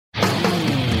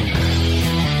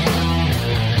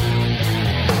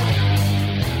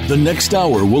The next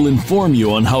hour will inform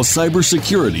you on how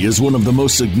cybersecurity is one of the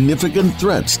most significant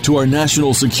threats to our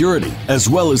national security, as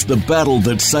well as the battle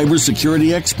that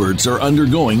cybersecurity experts are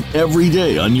undergoing every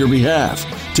day on your behalf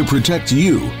to protect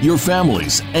you, your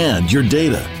families, and your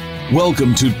data.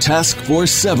 Welcome to Task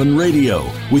Force 7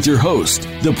 Radio with your host,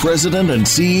 the President and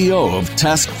CEO of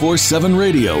Task Force 7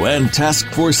 Radio and Task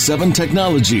Force 7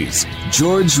 Technologies,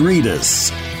 George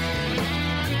Reedus.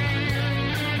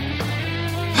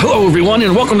 Hello, everyone,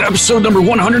 and welcome to episode number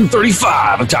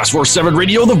 135 of Task Force 7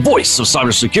 Radio, the voice of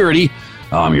cybersecurity.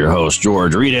 I'm your host,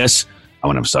 George Reedus. I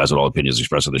want to emphasize that all opinions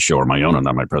expressed on the show are my own and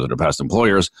not my present or past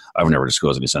employers. I've never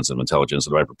disclosed any sensitive intelligence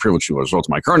that I have privilege to as a result of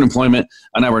my current employment,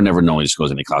 and I would never knowingly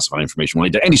disclose any classified information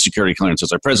related to any security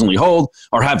clearances I presently hold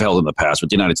or have held in the past with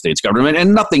the United States government,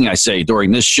 and nothing I say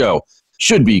during this show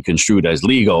should be construed as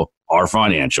legal or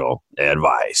financial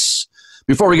advice.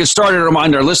 Before we get started, I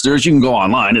remind our listeners you can go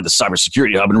online at the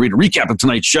Cybersecurity Hub and read a recap of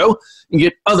tonight's show and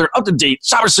get other up-to-date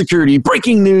cybersecurity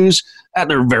breaking news at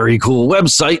their very cool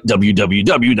website,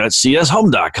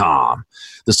 www.cishub.com.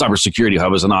 The Cybersecurity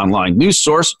Hub is an online news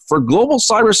source for global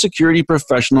cybersecurity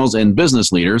professionals and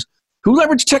business leaders who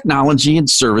leverage technology and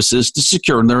services to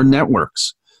secure their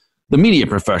networks. The media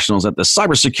professionals at the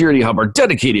Cybersecurity Hub are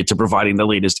dedicated to providing the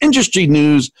latest industry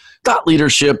news, thought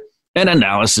leadership, and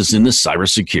analysis in the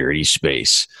cybersecurity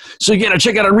space. So you got to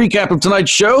check out a recap of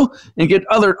tonight's show and get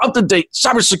other up-to-date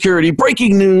cybersecurity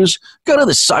breaking news. Go to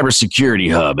the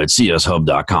Cybersecurity Hub at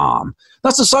cishub.com.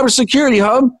 That's the Cybersecurity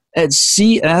Hub at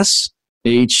cshub.com.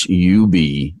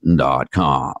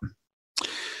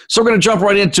 So we're going to jump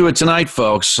right into it tonight,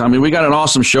 folks. I mean, we got an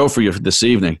awesome show for you this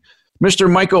evening.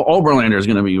 Mr. Michael Oberlaender is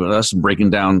going to be with us breaking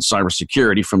down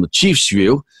cybersecurity from the Chief's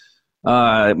view.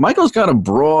 Michael's got a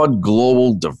broad,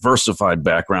 global, diversified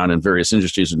background in various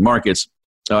industries and markets.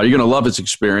 You're going to love his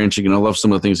experience. You're going to love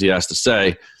some of the things he has to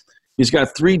say. He's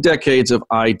got 3 decades of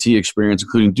IT experience,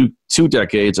 including 2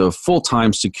 decades of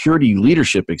full-time security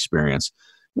leadership experience,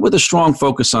 with a strong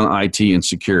focus on IT and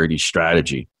security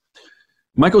strategy.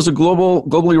 Michael's a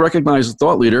globally recognized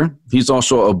thought leader. He's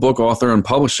also a book author and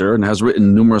publisher and has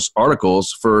written numerous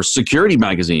articles for security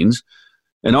magazines,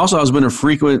 and also has been a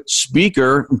frequent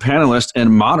speaker, panelist,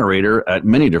 and moderator at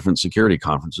many different security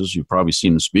conferences. You've probably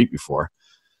seen him speak before.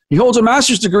 He holds a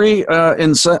master's degree, a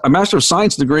Master of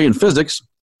Science degree in physics.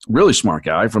 Really smart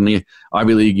guy from the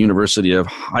Ivy League University of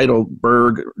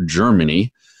Heidelberg,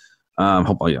 Germany.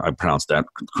 Hope I pronounced that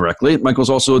correctly. Michael's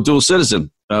also a dual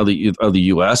citizen of the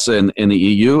U.S. and the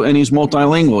EU, and he's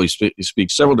multilingual. He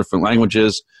speaks several different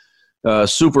languages.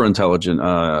 Super intelligent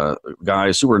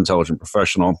guy, super intelligent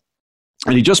professional.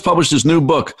 And he just published his new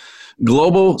book,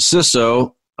 Global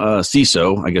CISO, I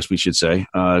guess we should say,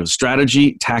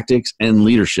 Strategy, Tactics, and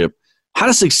Leadership, How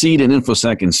to Succeed in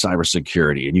InfoSec and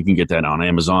Cybersecurity. And you can get that on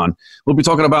Amazon. We'll be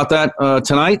talking about that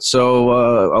tonight, so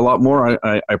a lot more,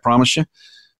 I promise you.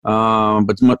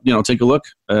 But take a look.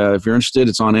 If you're interested,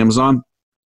 it's on Amazon.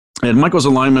 And Michael's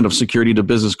alignment of security to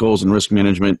business goals and risk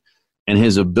management and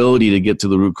his ability to get to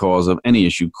the root cause of any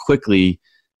issue quickly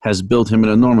has built him an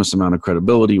enormous amount of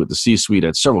credibility with the C-suite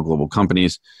at several global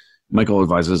companies. Michael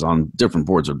advises on different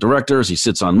boards of directors. He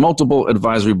sits on multiple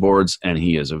advisory boards, and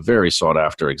he is a very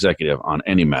sought-after executive on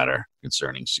any matter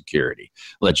concerning security.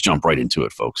 Let's jump right into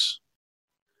it, folks.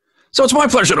 So it's my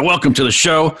pleasure to welcome to the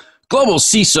show global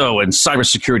CISO and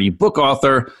cybersecurity book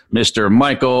author, Mr.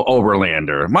 Michael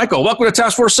Oberlaender. Michael, welcome to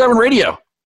Task Force 7 Radio.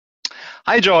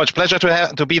 Hi, George. Pleasure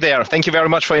to be there. Thank you very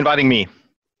much for inviting me.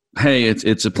 Hey,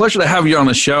 it's a pleasure to have you on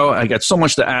the show. I got so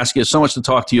much to ask you, so much to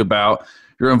talk to you about.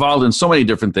 You're involved in so many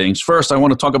different things. First, I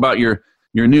want to talk about your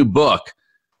new book,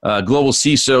 Global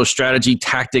CISO, Strategy,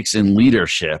 Tactics, and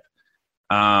Leadership.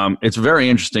 It's a very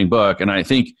interesting book, and I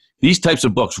think these types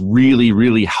of books really,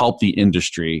 really help the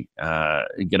industry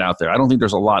get out there. I don't think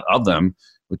there's a lot of them,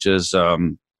 which is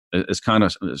kind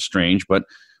of strange. But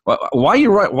why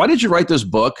did you write this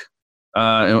book?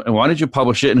 And why did you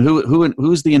publish it? And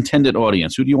who's the intended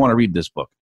audience? Who do you want to read this book?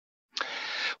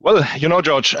 Well,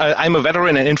 George, I'm a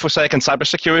veteran in InfoSec and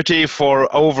cybersecurity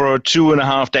for over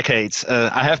 2.5 decades.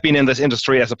 I have been in this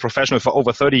industry as a professional for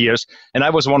over 30 years, and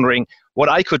I was wondering what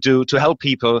I could do to help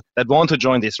people that want to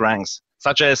join these ranks,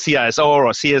 such as CISO or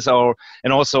CSO,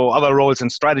 and also other roles in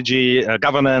strategy,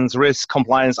 governance, risk,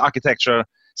 compliance, architecture,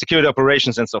 security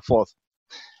operations, and so forth.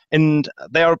 And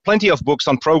there are plenty of books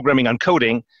on programming and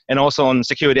coding and also on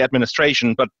security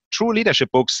administration, but true leadership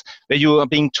books where you are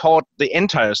being taught the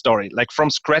entire story, like from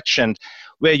scratch, and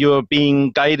where you're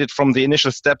being guided from the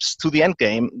initial steps to the end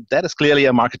game, that is clearly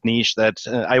a market niche that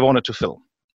I wanted to fill.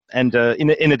 And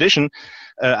in addition,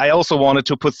 I also wanted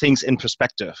to put things in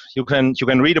perspective. You can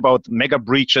read about mega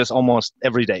breaches almost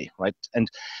every day, right? And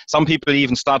some people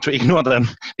even start to ignore them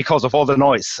because of all the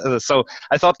noise. So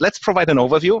I thought, let's provide an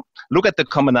overview, look at the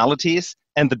commonalities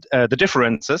and the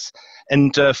differences,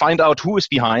 and find out who is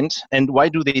behind and why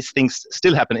do these things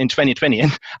still happen in 2020.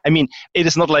 And I mean, it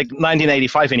is not like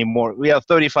 1985 anymore. We are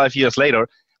 35 years later,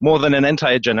 more than an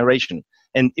entire generation.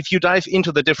 And if you dive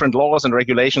into the different laws and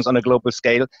regulations on a global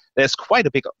scale, there's quite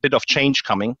a bit of change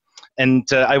coming. And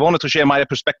I wanted to share my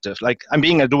perspective. Like, I'm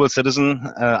being a dual citizen.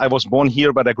 I was born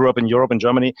here, but I grew up in Europe and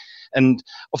Germany. And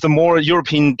of the more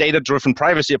European data-driven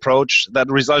privacy approach that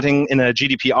resulting in a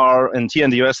GDPR, and here in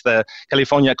the US, the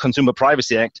California Consumer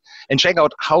Privacy Act, and check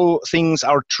out how things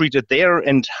are treated there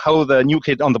and how the new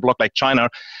kid on the block like China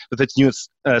with its new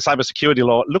cybersecurity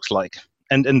law looks like.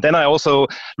 And then I also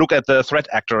look at the threat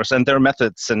actors and their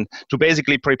methods, and to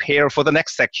basically prepare for the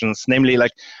next sections, namely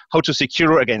like how to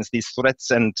secure against these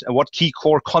threats and what key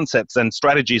core concepts and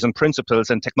strategies and principles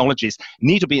and technologies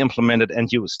need to be implemented and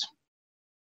used.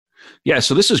 Yeah,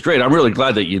 so this is great. I'm really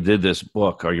glad that you did this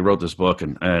book, or you wrote this book,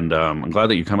 and I'm glad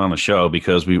that you come on the show,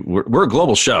 because we're a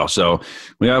global show. So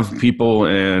we have people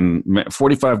in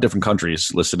 45 different countries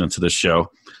listening to this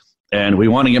show. And we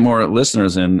want to get more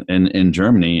listeners in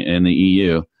Germany and the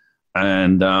EU.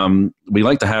 And we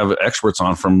like to have experts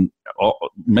on from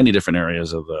many different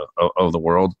areas of the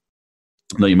world.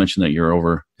 I know you mentioned that you're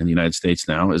over in the United States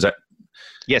now. Is that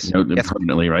yes, yes.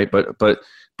 Permanently, right?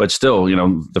 But still,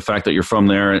 the fact that you're from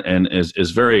there and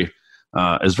is very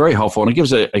helpful, and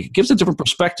it gives a different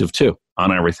perspective too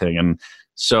on everything. And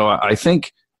so I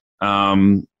think.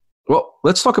 Well,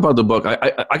 let's talk about the book.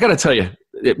 I got to tell you,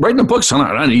 writing a book's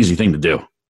not an easy thing to do.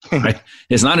 Right?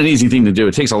 It's not an easy thing to do.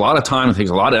 It takes a lot of time. It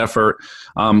takes a lot of effort.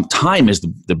 Time is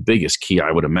the biggest key,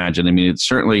 I would imagine. I mean, it's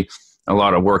certainly a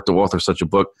lot of work to author such a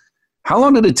book. How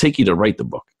long did it take you to write the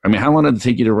book? I mean, how long did it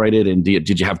take you to write it? And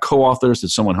did you have co-authors? Did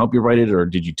someone help you write it? Or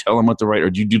did you tell them what to write? Or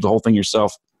did you do the whole thing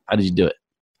yourself? How did you do it?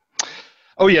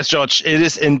 Oh, yes, George, it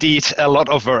is indeed a lot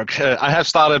of work. I have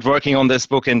started working on this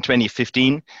book in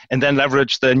 2015 and then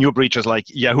leveraged the new breaches like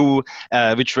Yahoo,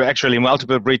 which were actually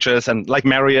multiple breaches, and like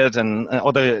Marriott and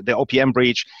or the OPM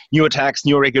breach, new attacks,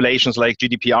 new regulations like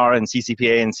GDPR and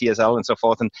CCPA and CSL and so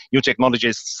forth, and new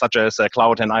technologies such as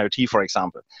cloud and IoT, for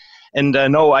example. And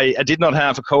no, I did not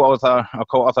have a co-author or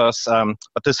co-authors,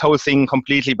 but this whole thing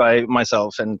completely by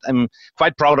myself. And I'm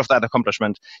quite proud of that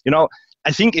accomplishment.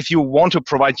 I think if you want to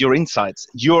provide your insights,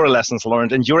 your lessons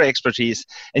learned, and your expertise,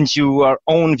 and your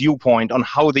own viewpoint on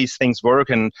how these things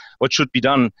work and what should be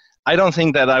done, I don't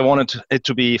think that I wanted it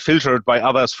to be filtered by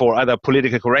others for either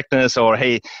political correctness or,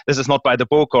 hey, this is not by the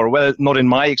book, or, well, not in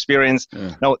my experience.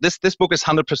 Yeah. No, this book is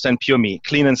 100% pure me,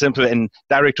 clean and simple and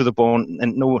direct to the bone,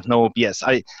 and no BS.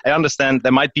 I understand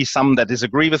there might be some that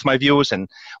disagree with my views and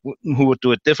who would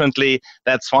do it differently.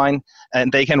 That's fine.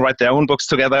 And they can write their own books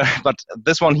together. But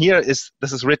this one here is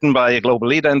written by a global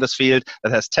leader in this field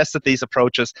that has tested these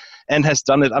approaches and has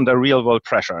done it under real world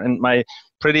pressure. And my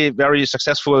very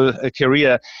successful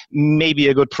career may be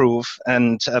a good proof,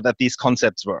 and that these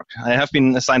concepts work. I have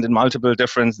been assigned in multiple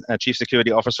different chief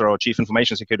security officer or chief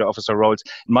information security officer roles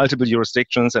in multiple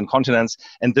jurisdictions and continents,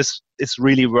 and this is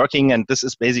really working, and this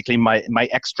is basically my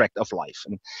extract of life.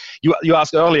 And you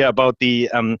asked earlier about the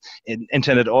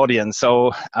intended audience.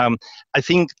 So I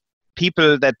think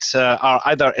people that are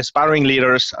either aspiring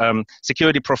leaders,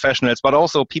 security professionals, but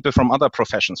also people from other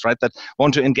professions, right, that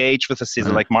want to engage with the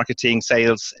CISO, like marketing,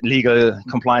 sales, legal,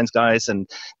 compliance guys, and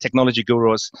technology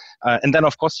gurus. And then,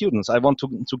 of course, students. I want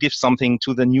to give something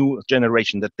to the new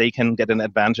generation that they can get an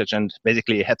advantage and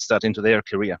basically a head start into their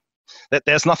career.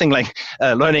 There's nothing like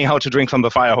learning how to drink from the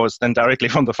fire hose than directly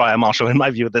from the fire marshal, in my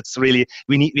view. That's really,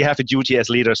 we have a duty as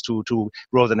leaders to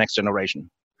grow the next generation.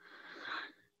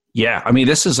 Yeah, I mean,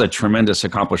 this is a tremendous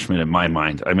accomplishment in my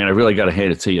mind. I mean, I really got to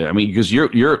hand it to you. I mean, because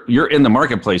you're in the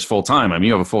marketplace full time. I mean,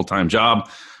 you have a full time job,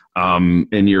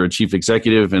 and you're a chief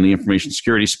executive in the information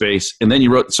security space. And then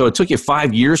you wrote. So it took you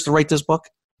 5 years to write this book.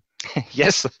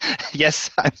 Yes.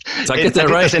 Did I get that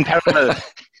right? In parallel.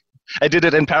 I did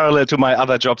it in parallel to my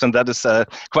other jobs, and that is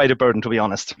quite a burden, to be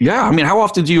honest. Yeah, I mean, how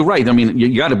often do you write? I mean,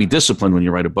 you got to be disciplined when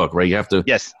you write a book, right? You have to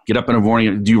get up in the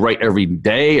morning. Do you write every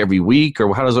day, every week,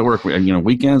 or how does it work?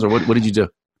 Weekends, or what did you do?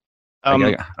 I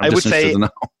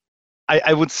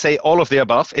would say all of the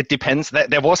above. It depends.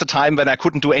 There was a time when I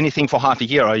couldn't do anything for half a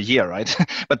year or a year, right?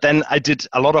 But then I did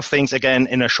a lot of things again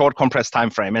in a short, compressed time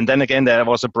frame. And then again, there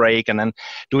was a break, and then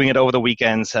doing it over the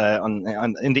weekends,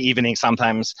 in the evening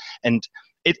sometimes. And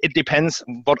it depends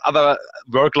what other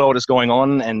workload is going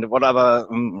on and what other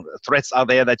threats are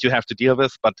there that you have to deal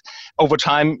with. But over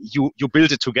time, you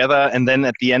build it together, and then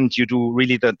at the end, you do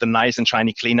really the nice and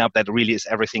shiny cleanup that really is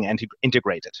everything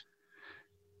integrated.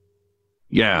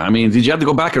 Yeah, I mean, did you have to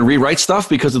go back and rewrite stuff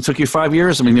because it took you 5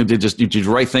 years? I mean, did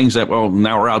you write things that, well,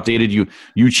 now are outdated?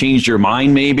 You changed your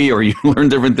mind maybe, or you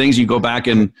learned different things? You go back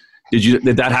and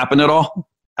did that happen at all?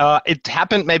 It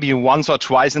happened maybe once or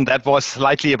twice, and that was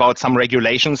slightly about some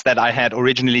regulations that I had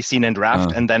originally seen in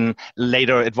draft, and then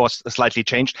later it was slightly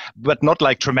changed, but not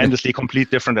like tremendously complete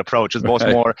different approach. It was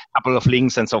more a couple of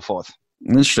links and so forth.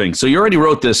 Interesting. So you already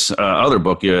wrote this other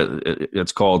book.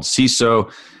 It's called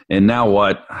CISO, and Now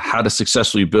What? How to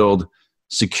Successfully Build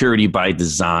Security by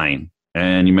Design.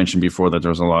 And you mentioned before that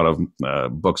there's a lot of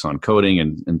books on coding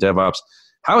and DevOps.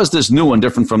 How is this new one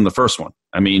different from the first one?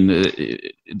 I mean,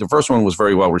 the first one was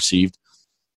very well received,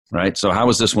 right? So how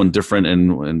is this one different,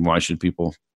 and why should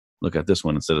people look at this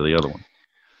one instead of the other one?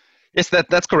 Yes,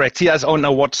 that's correct. CISO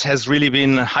Now What has really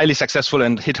been highly successful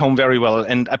and hit home very well.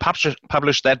 And I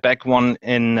published that back one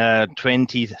in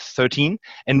 2013.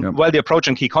 And while the approach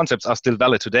and key concepts are still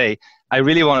valid today, I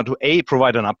really wanted to A,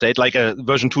 provide an update, like a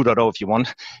version 2.0 if you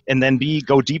want, and then B,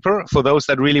 go deeper for those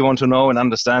that really want to know and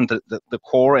understand the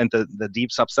core and the deep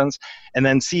substance, and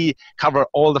then C, cover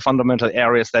all the fundamental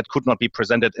areas that could not be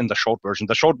presented in the short version.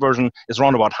 The short version is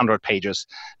around about 100 pages.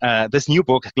 This new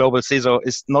book, Global CISO,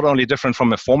 is not only different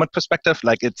from a format perspective,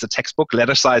 like it's a textbook,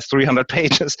 letter size, 300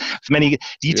 pages, with many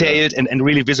detailed and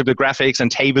really visible graphics and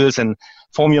tables and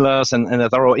formulas and a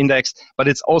thorough index, but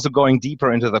it's also going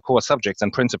deeper into the core subjects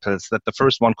and principles that the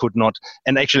first one could not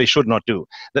and actually should not do.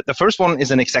 The first one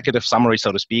is an executive summary,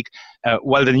 so to speak,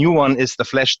 while the new one is the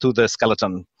flesh to the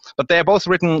skeleton. But they are both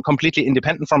written completely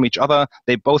independent from each other.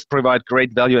 They both provide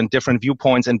great value and different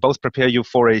viewpoints, and both prepare you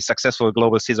for a successful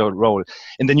global CISO role.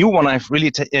 In the new one, I've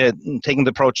really taken the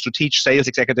approach to teach sales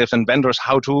executives and vendors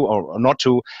how to or not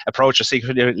to approach a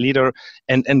security leader,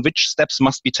 and which steps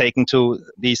must be taken to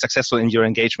be successful in your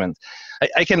engagement.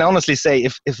 I can honestly say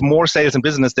if more sales and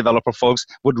business developer folks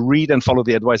would read and follow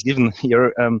the advice given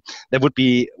here, there would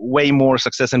be way more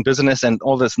success in business, and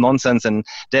all this nonsense and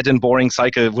dead and boring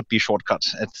cycle would be shortcut.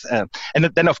 And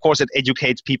then, of course, it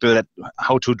educates people that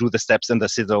how to do the steps in the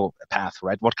CISO path,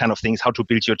 right? What kind of things, how to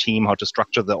build your team, how to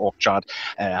structure the org chart,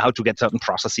 how to get certain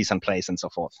processes in place, and so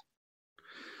forth.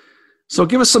 So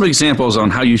give us some examples on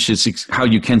how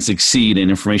you can succeed in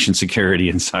information security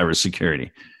and cybersecurity.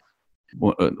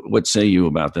 What say you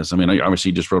about this? I mean,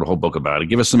 obviously you just wrote a whole book about it.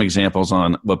 Give us some examples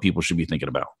on what people should be thinking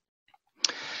about.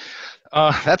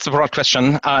 That's a broad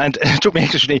question, and it took me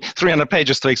actually 300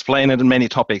 pages to explain it in many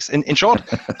topics. In short,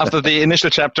 after the initial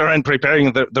chapter and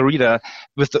preparing the reader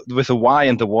with the why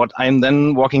and the what, I'm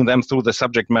then walking them through the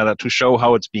subject matter to show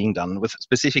how it's being done with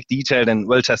specific, detailed, and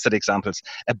well-tested examples.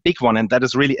 A big one, and that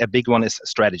is really a big one, is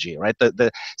strategy, right?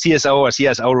 The CSO or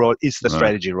CISO role is the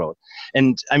strategy role.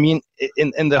 And I mean,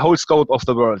 in the whole scope of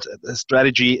the world, the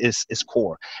strategy is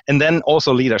core. And then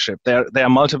also leadership. There are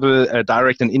multiple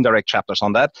direct and indirect chapters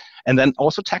on that. And then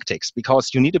also tactics, because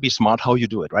you need to be smart how you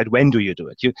do it, right? When do you do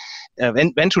it?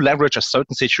 When to leverage a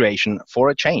certain situation for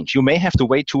a change. You may have to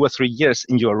wait 2 or 3 years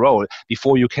in your role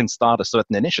before you can start a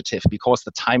certain initiative, because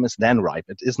the time is then ripe.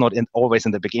 It is not always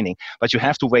in the beginning, but you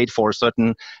have to wait for a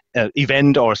certain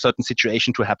event or a certain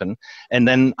situation to happen. And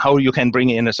then how you can bring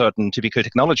in a certain typical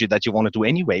technology that you want to do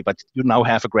anyway, but you now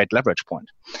have a great leverage point.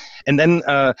 And then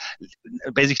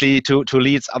basically to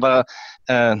lead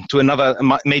to another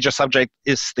major subject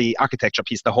is the architecture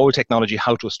piece, the whole technology,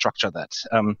 how to structure that.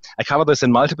 I cover this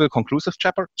in multiple conclusive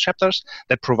chapters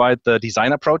that provide the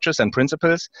design approaches and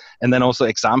principles, and then also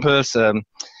examples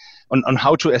on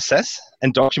how to assess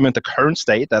and document the current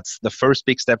state. That's the first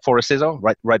big step for a CISO,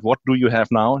 right? What do you have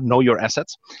now? Know your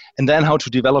assets. And then how to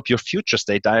develop your future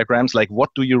state diagrams, like what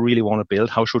do you really want to build?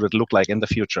 How should it look like in the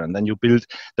future? And then you build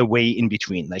the way in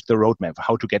between, like the roadmap,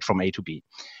 how to get from A to B.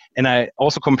 And I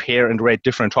also compare and rate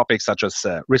different topics such as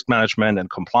risk management and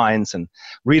compliance. And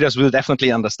readers will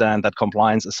definitely understand that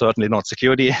compliance is certainly not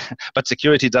security, but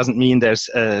security doesn't mean there's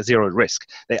zero risk.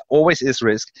 There always is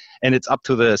risk, and it's up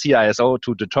to the CISO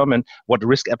to determine what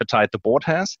risk appetite the board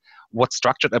has, what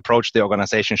structured approach the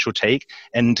organization should take,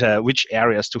 and which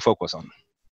areas to focus on.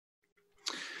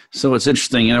 So it's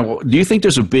interesting. Do you think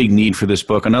there's a big need for this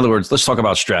book? In other words, let's talk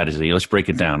about strategy. Let's break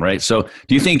it down, right? So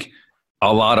do you think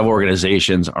a lot of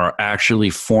organizations are actually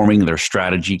forming their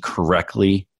strategy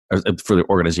correctly, for the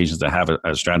organizations that have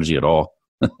a strategy at all?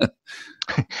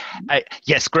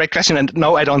 Yes, great question. And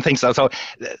no, I don't think so. So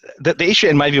the issue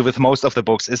in my view with most of the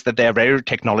books is that they're very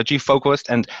technology focused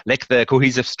and lack the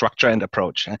cohesive structure and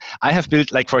approach. I have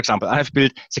built, like, for example, I have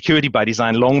built security by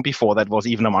design long before that was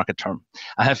even a market term.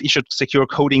 I have issued secure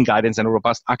coding guidance and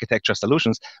robust architecture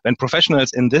solutions when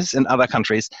professionals in this and other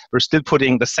countries were still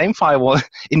putting the same firewall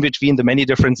in between the many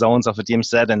different zones of the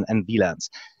DMZ and VLANs.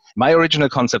 My original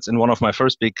concepts in one of my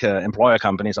first big employer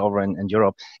companies over in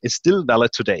Europe is still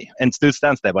valid today and still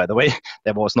stands there, by the way.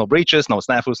 There was no breaches, no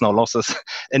snafus, no losses.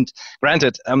 And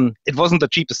granted, it wasn't the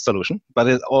cheapest solution, but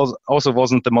it also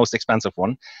wasn't the most expensive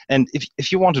one. And if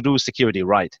you want to do security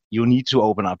right, you need to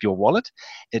open up your wallet.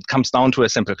 It comes down to a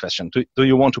simple question. Do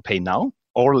you want to pay now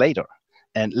or later?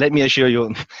 And let me assure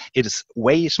you, it is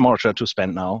way smarter to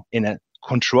spend now in a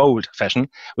controlled fashion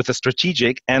with a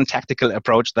strategic and tactical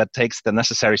approach that takes the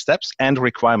necessary steps and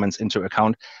requirements into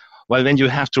account. While when you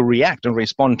have to react and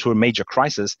respond to a major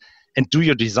crisis and do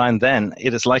your design then,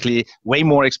 it is likely way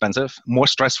more expensive, more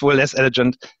stressful, less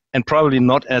elegant, and probably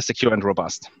not as secure and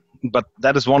robust. But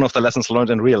that is one of the lessons learned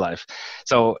in real life.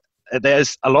 So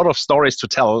there's a lot of stories to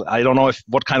tell. I don't know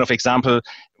what kind of example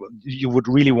you would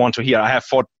really want to hear. I have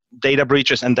fought data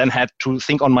breaches and then had to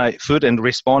think on my foot and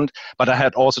respond, but I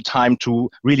had also time to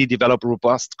really develop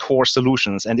robust core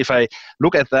solutions. And if I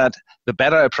look at that, the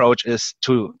better approach is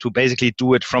to basically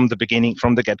do it from the beginning,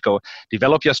 from the get-go.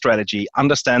 Develop your strategy,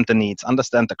 understand the needs,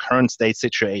 understand the current state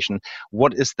situation,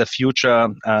 what is the future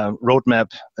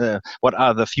roadmap, what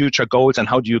are the future goals and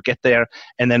how do you get there,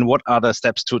 and then what are the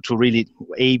steps to really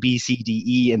A, B, C, D,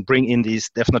 E, and bring in these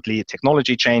definitely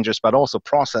technology changes, but also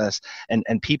process and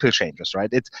people changes,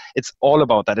 right? It's all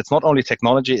about that. It's not only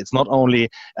technology, it's not only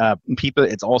people,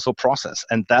 it's also process.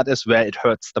 And that is where it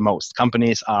hurts the most.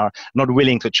 Companies are not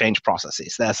willing to change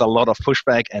processes. There's a lot of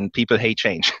pushback and people hate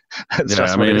change. Yeah,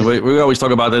 I mean, we always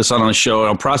talk about this on the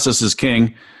show. Process is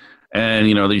king. And,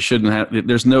 you know, you shouldn't have,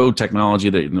 there's no technology,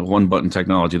 one button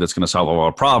technology that's going to solve all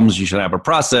our problems. You should have a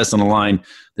process and align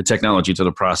the technology to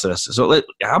the process. So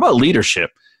how about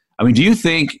leadership? I mean, do you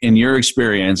think in your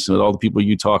experience with all the people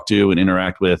you talk to and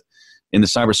interact with in the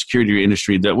cybersecurity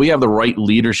industry that we have the right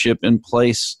leadership in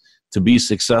place to be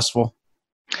successful?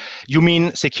 You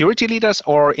mean security leaders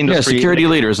or industry? Yeah, security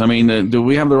leaders. I mean, do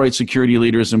we have the right security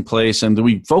leaders in place, and do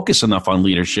we focus enough on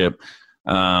leadership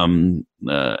as an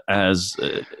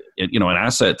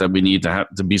asset that we need to have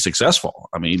to be successful?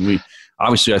 I mean,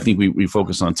 I think we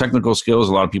focus on technical skills.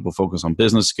 A lot of people focus on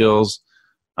business skills.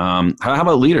 How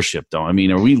about leadership, though? I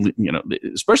mean, are we,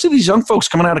 especially these young folks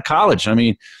coming out of college? I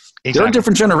mean, exactly. They're a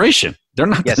different generation. They're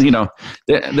not, yes.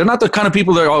 They're not the kind of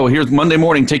people that, here's Monday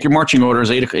morning, take your marching orders,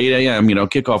 8 a.m.,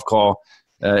 kickoff call.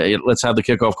 Let's have the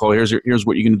kickoff call. Here's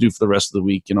what you're going to do for the rest of the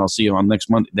week, and I'll see you on next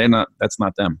Monday. That's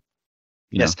not them.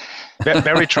 Yes,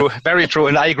 very true, very true.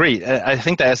 And I agree. I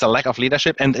think there is a lack of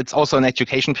leadership, and it's also an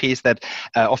education piece that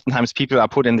oftentimes people are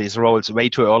put in these roles way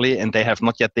too early, and they have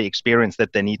not yet the experience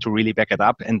that they need to really back it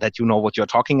up, and that you know what you're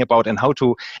talking about and how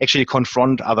to actually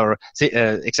confront other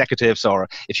executives, or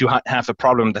if you have a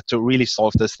problem, that to really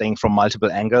solve this thing from multiple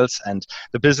angles. And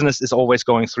the business is always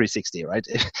going 360, right?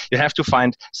 You have to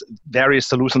find various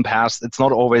solution paths. It's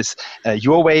not always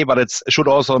your way, but it should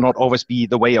also not always be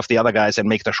the way of the other guys and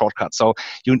make the shortcut. So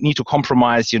you need to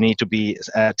compromise, you need to be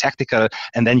tactical,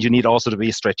 and then you need also to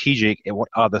be strategic. What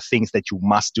are the things that you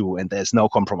must do? And there's no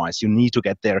compromise. You need to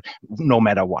get there no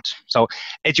matter what. So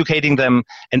educating them,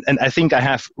 and I think I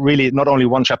have really not only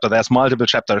one chapter, there's multiple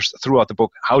chapters throughout the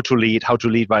book, how to lead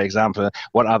by example,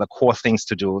 what are the core things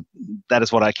to do. That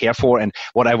is what I care for and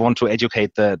what I want to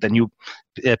educate the new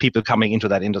people coming into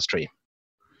that industry.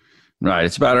 Right.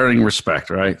 It's about earning respect,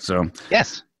 right? So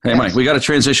yes. Hey, Mike, we got to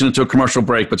transition into a commercial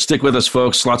break, but stick with us,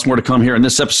 folks. Lots more to come here in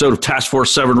this episode of Task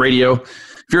Force 7 Radio.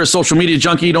 If you're a social media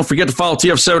junkie, don't forget to follow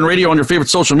TF7 Radio on your favorite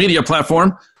social media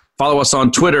platform. Follow us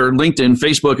on Twitter, LinkedIn,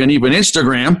 Facebook, and even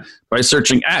Instagram by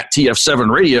searching at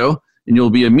TF7 Radio, and you'll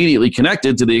be immediately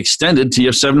connected to the extended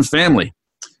TF7 family.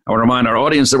 I want to remind our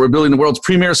audience that we're building the world's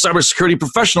premier cybersecurity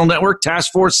professional network,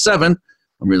 Task Force 7.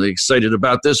 I'm really excited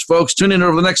about this, folks. Tune in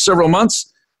over the next several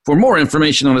months for more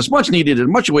information on this much-needed and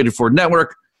much-awaited-for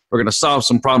network. We're going to solve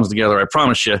some problems together. I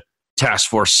promise you. Task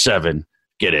Force 7,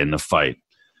 get in the fight.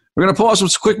 We're going to pause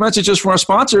with some quick messages from our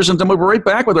sponsors, and then we'll be right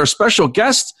back with our special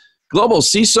guest, global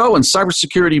CISO and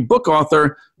cybersecurity book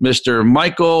author, Mr.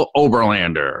 Michael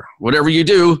Oberlaender. Whatever you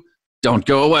do, don't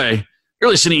go away.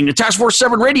 You're listening to Task Force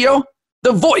 7 Radio,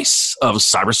 the voice of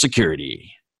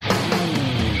cybersecurity.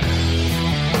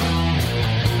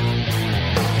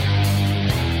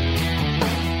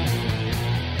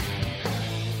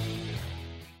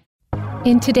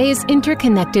 In today's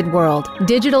interconnected world,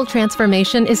 digital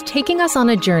transformation is taking us on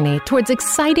a journey towards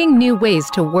exciting new ways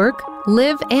to work,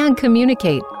 live, and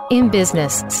communicate. In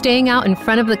business, staying out in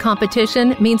front of the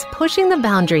competition means pushing the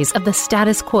boundaries of the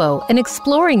status quo and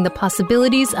exploring the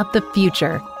possibilities of the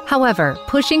future. However,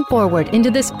 pushing forward into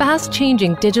this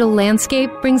fast-changing digital landscape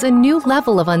brings a new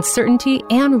level of uncertainty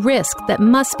and risk that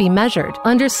must be measured,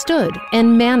 understood,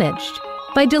 and managed.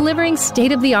 By delivering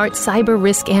state-of-the-art cyber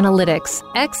risk analytics,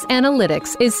 X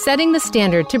Analytics is setting the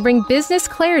standard to bring business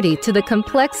clarity to the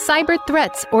complex cyber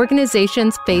threats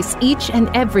organizations face each and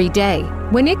every day.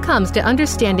 When it comes to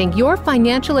understanding your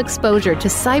financial exposure to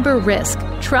cyber risk,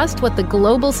 trust what the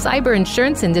global cyber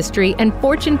insurance industry and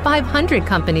Fortune 500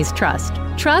 companies trust.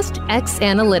 Trust X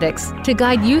Analytics to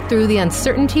guide you through the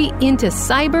uncertainty into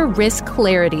cyber risk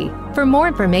clarity. For more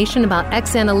information about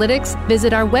X Analytics,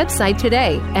 visit our website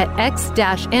today at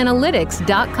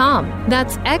x-analytics.com.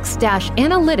 That's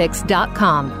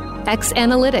x-analytics.com. X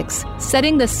Analytics,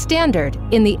 setting the standard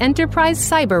in the enterprise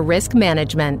cyber risk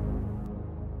management.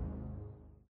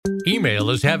 Email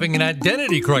is having an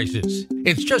identity crisis.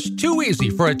 It's just too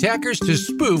easy for attackers to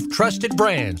spoof trusted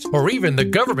brands or even the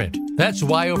government. That's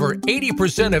why over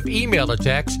 80% of email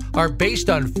attacks are based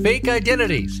on fake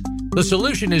identities. The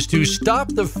solution is to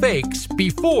stop the fakes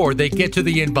before they get to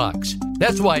the inbox.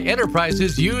 That's why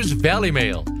enterprises use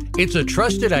ValleyMail. It's a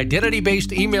trusted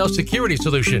identity-based email security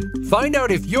solution. Find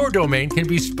out if your domain can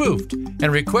be spoofed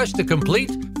and request a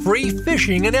complete free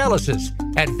phishing analysis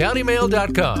at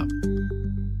valleymail.com.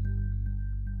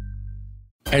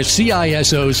 As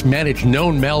CISOs manage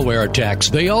known malware attacks,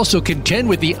 they also contend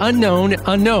with the unknown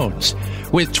unknowns.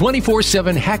 With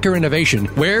 24/7 hacker innovation,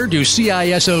 where do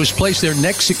CISOs place their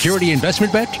next security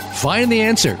investment bet? Find the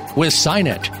answer with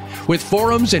SINET. With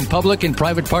forums and public and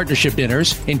private partnership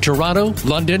dinners in Toronto,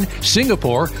 London,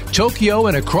 Singapore, Tokyo,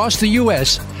 and across the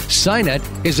U.S., SINET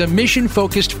is a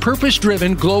mission-focused,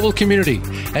 purpose-driven global community,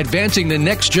 advancing the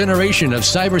next generation of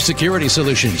cybersecurity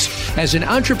solutions. As an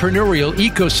entrepreneurial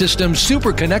ecosystem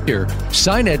superconnector,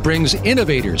 SINET brings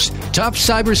innovators, top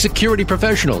cybersecurity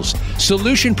professionals,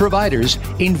 solution providers,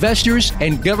 investors,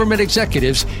 and government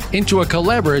executives into a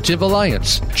collaborative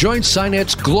alliance. Join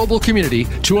SINET's global community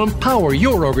to empower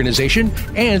your organization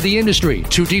and the industry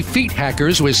to defeat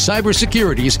hackers with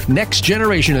cybersecurity's next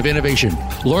generation of innovation.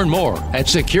 Learn more at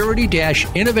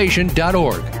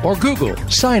security-innovation.org or Google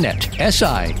SINET,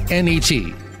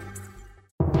 S-I-N-E-T.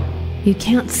 You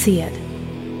can't see it.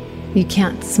 You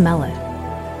can't smell it.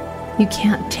 You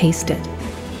can't taste it.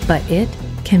 But it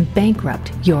can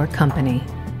bankrupt your company.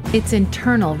 It's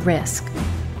internal risk.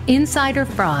 Insider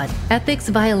fraud, ethics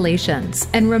violations,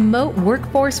 and remote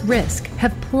workforce risk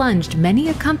have plunged many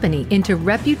a company into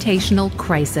reputational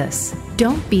crisis.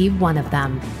 Don't be one of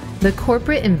them. The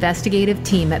corporate investigative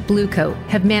team at Blue Coat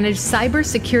have managed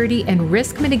cybersecurity and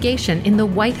risk mitigation in the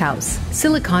White House,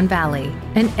 Silicon Valley,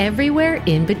 and everywhere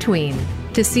in between.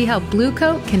 To see how Blue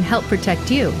Coat can help protect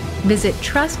you, visit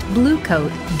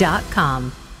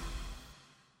trustbluecoat.com.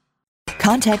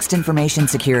 Context Information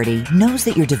Security knows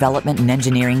that your development and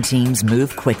engineering teams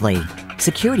move quickly.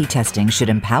 Security testing should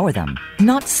empower them,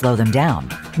 not slow them down.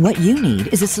 What you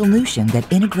need is a solution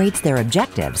that integrates their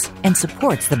objectives and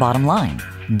supports the bottom line,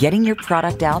 getting your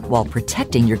product out while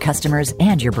protecting your customers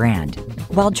and your brand.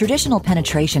 While traditional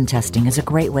penetration testing is a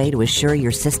great way to assure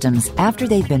your systems after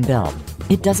they've been built,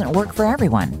 it doesn't work for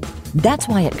everyone. That's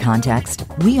why at Context,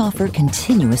 we offer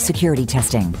continuous security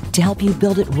testing to help you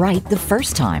build it right the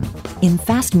first time. In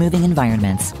fast-moving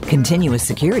environments, continuous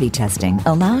security testing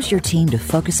allows your team to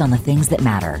focus on the things that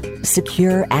matter: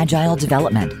 secure, agile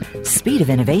development, speed of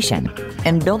innovation,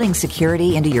 and building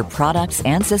security into your products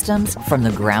and systems from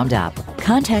the ground up.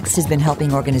 Context has been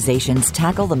helping organizations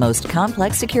tackle the most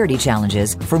complex security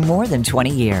challenges for more than 20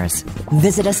 years.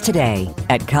 Visit us today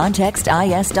at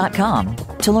contextis.com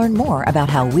to learn more about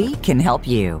how we can help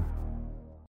you.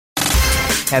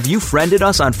 Have you friended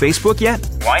us on Facebook yet?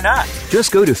 Why not?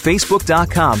 Just go to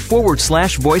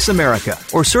facebook.com/Voice America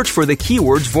or search for the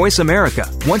keywords Voice America.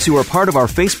 Once you are part of our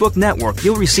Facebook network,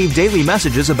 you'll receive daily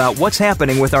messages about what's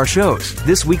happening with our shows,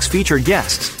 this week's featured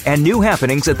guests, and new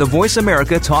happenings at the Voice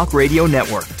America Talk Radio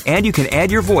Network. And you can add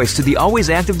your voice to the always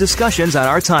active discussions on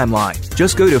our timeline.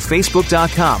 Just go to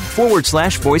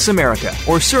facebook.com/Voice America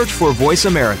or search for Voice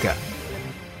America.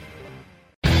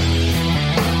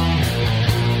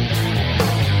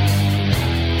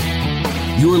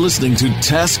 You're listening to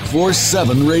Task Force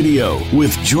 7 Radio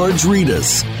with George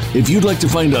Ritas. If you'd like to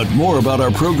find out more about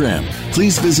our program,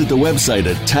 please visit the website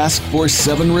at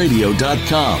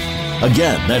taskforce7radio.com.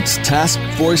 Again, that's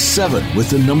taskforce7 with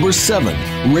the number 7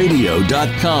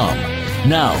 radio.com.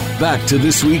 Now, back to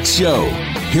this week's show.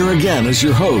 Here again is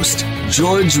your host,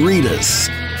 George Ritas.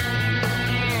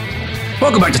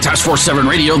 Welcome back to Task Forde 7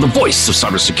 Radio, the voice of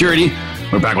cybersecurity.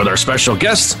 We're back with our special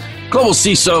guest, global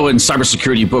CISO and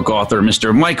cybersecurity book author,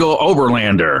 Mr. Michael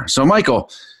Oberlaender. So, Michael,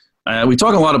 we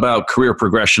talk a lot about career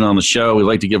progression on the show. We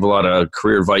like to give a lot of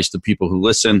career advice to people who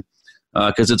listen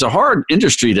because it's a hard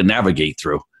industry to navigate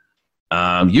through.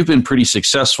 You've been pretty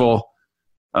successful.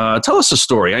 Tell us a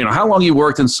story. You know, how long you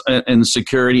worked in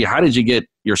security? How did you get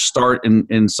your start in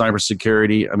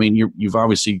cybersecurity? I mean, you've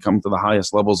obviously come to the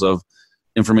highest levels of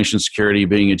information security,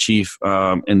 being a chief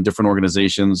in different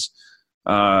organizations.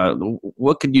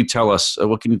 What can you tell us?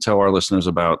 What can you tell our listeners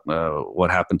about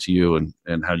what happened to you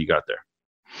and how you got there?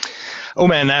 Oh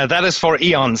man, that is for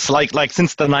eons, like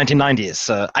since the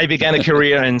 1990s. I began a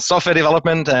career in software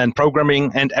development and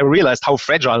programming, and I realized how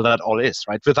fragile that all is,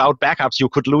 right? Without backups, you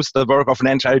could lose the work of an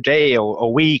entire day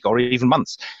or week or even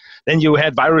months. Then you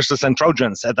had viruses and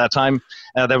Trojans at that time.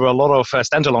 There were a lot of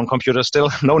standalone computers still,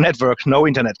 no network, no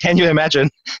internet. Can you imagine?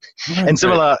 And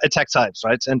similar attack types,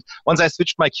 right? And once I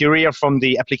switched my career from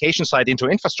the application side into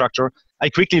infrastructure, I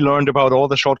quickly learned about all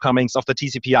the shortcomings of the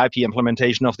TCP/IP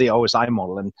implementation of the OSI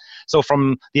model. And so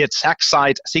from the attack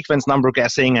side, sequence number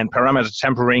guessing and parameter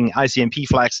tampering, ICMP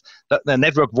flags, the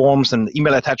network worms and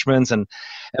email attachments, and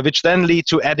which then lead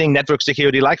to adding network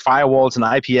security like firewalls and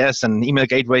IPS and email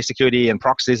gateway security and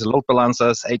proxies, load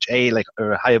balancers, HA, like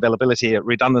high availability,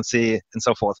 redundancy, and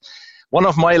so forth. One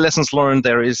of my lessons learned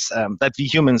there is that we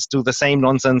humans do the same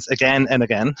nonsense again and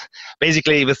again.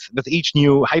 Basically, with each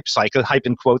new hype cycle, hype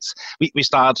in quotes, we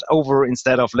start over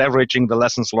instead of leveraging the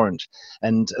lessons learned.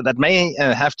 And that may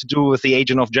have to do with the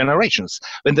aging of generations.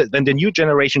 When the new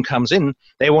generation comes in,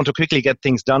 they want to quickly get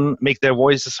things done, make their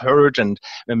voices heard, and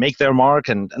make their mark,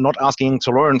 and not asking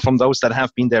to learn from those that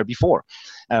have been there before.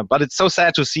 But it's so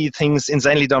sad to see things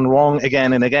insanely done wrong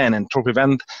again and again. And to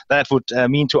prevent that would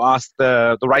mean to ask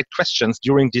the right questions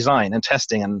during design and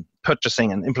testing and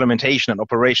purchasing and implementation and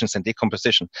operations and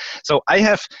decomposition. So I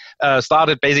have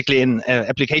started basically in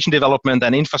application development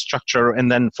and infrastructure,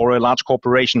 and then for a large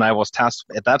corporation, I was tasked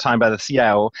at that time by the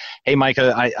CIO. Hey,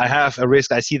 Michael, I have a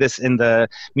risk. I see this in the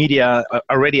media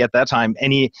already at that time,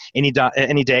 any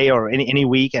day or any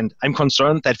week, and I'm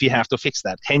concerned that we have to fix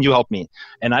that. Can you help me?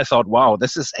 And I thought, wow,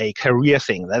 this is a career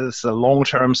thing. That is a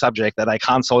long-term subject that I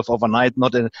can't solve overnight,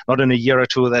 not in a year or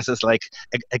two. This is like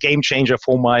a game changer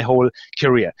for my whole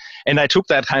career. And I took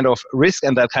that kind of risk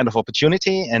and that kind of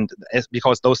opportunity, and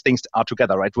because those things are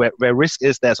together, right? Where risk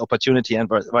is, there's opportunity, and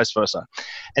vice versa.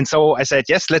 And so I said,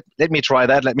 yes, let me try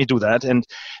that, let me do that. And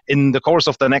in the course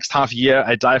of the next half year,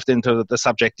 I dived into the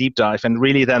subject deep dive and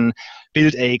really then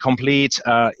build a complete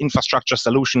infrastructure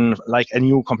solution, like a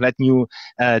complete new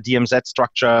DMZ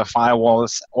structure,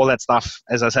 firewalls, all that stuff,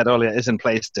 as I said earlier, is in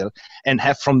place still. And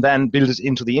have from then built it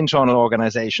into the internal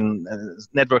organization,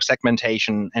 network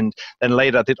segmentation, and then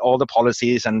later did all the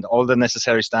policies and all the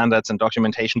necessary standards and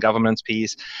documentation governance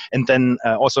piece. And then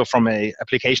also from a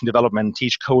application development,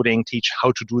 teach coding, teach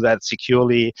how to do that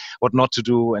securely, what not to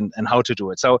do, and how to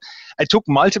do it. So I took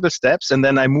multiple steps, and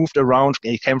then I moved around.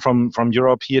 I came from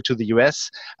Europe here to the US.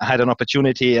 I had an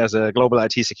opportunity as a global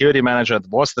IT security manager. It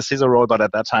was the CISO role, but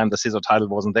at that time, the CISO title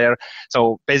wasn't there.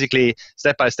 So basically,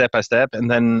 step by step by step. And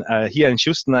then here in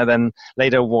Houston, I then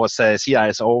later was a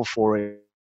CISO for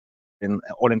in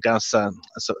oil and gas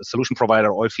solution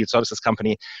provider, oil field services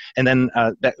company. And then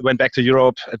went back to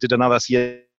Europe, did another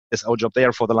CISO job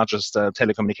there for the largest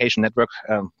telecommunication network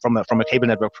from a cable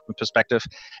network perspective,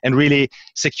 and really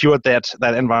secured that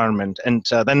environment. And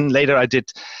then later I did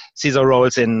CISO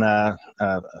roles in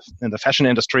the fashion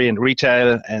industry and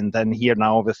retail, and then here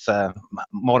now with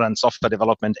modern software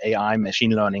development, AI,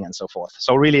 machine learning, and so forth.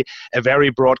 So really a very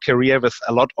broad career with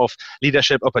a lot of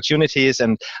leadership opportunities.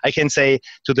 And I can say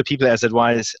to the people as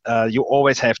advice, you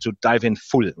always have to dive in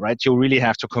full, right? You really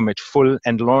have to commit full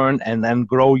and learn, and then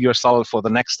grow yourself for the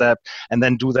next step, and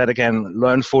then do that again,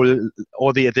 learn full,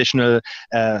 all the additional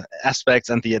aspects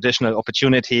and the additional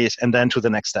opportunities, and then to the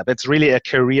next step. It's really a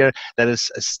career that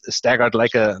is staggered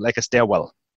like a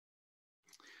stairwell.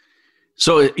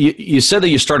 So you said that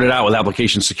you started out with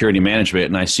application security management,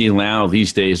 and I see now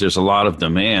these days there's a lot of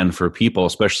demand for people,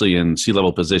 especially in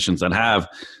C-level positions, that have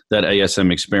that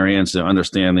ASM experience, that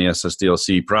understand the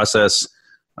SSDLC process,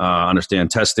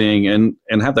 understand testing, and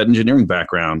have that engineering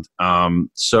background.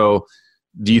 So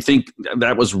do you think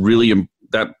that was really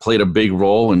that played a big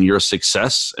role in your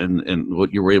success and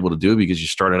what you were able to do because you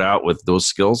started out with those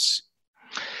skills?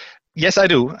 Yes, I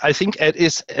do. I think it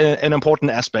is an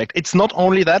important aspect. It's not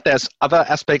only that, there's other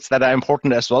aspects that are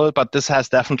important as well, but this has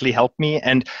definitely helped me.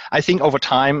 And I think over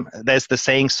time, there's the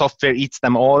saying, software eats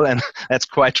them all, and that's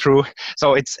quite true.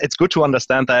 So it's good to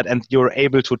understand that, and you're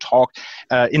able to talk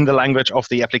in the language of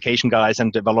the application guys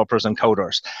and developers and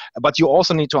coders. But you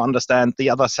also need to understand the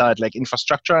other side, like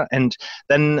infrastructure. And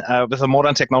then with the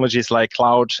modern technologies like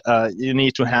cloud, you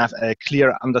need to have a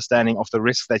clear understanding of the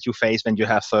risks that you face when you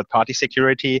have third-party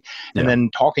security. And then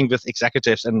talking with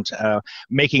executives and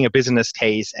making a business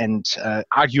case and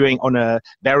arguing on a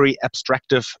very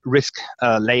abstractive risk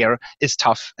layer is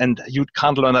tough. And you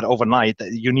can't learn that overnight.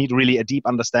 You need really a deep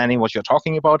understanding what you're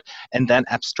talking about, and then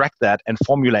abstract that and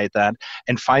formulate that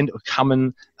and find a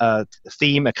common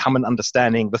theme, a common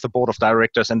understanding with the board of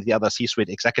directors and the other C-suite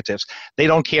executives. They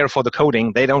don't care for the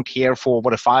coding. They don't care for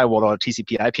what a firewall or a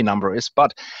TCP IP number is.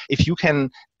 But if you can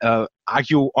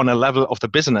argue on a level of the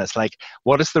business, like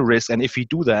what is the risk, and if we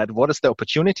do that, what is the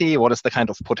opportunity, what is the kind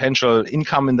of potential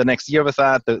income in the next year with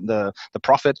that, the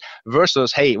profit,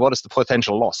 versus, hey, what is the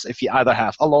potential loss if we either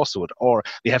have a lawsuit or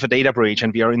we have a data breach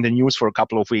and we are in the news for a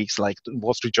couple of weeks, like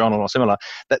Wall Street Journal or similar.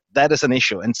 That is an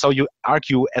issue. And so you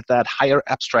argue at that higher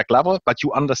abstract level, but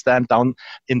you understand down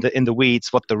in the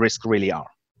weeds what the risks really are.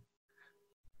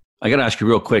 I got to ask you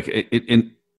real quick,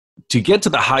 to get to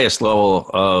the highest level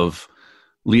of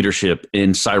leadership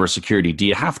in cybersecurity, do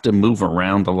you have to move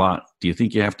around a lot? Do you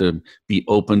think you have to be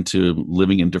open to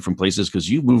living in different places? Because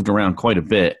you moved around quite a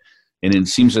bit, and it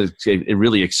seems that it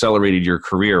really accelerated your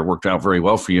career, worked out very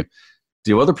well for you.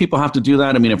 Do other people have to do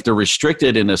that? I mean, if they're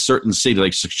restricted in a certain city,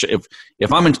 like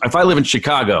if I live in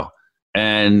Chicago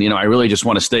and I really just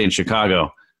want to stay in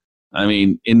Chicago, I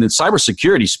mean, in the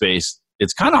cybersecurity space,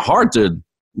 it's kind of hard to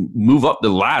move up the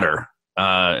ladder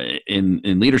in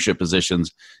leadership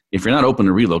positions if you're not open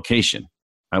to relocation.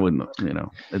 I wouldn't,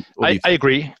 I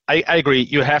agree. I agree.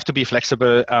 You have to be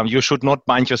flexible. You should not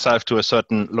bind yourself to a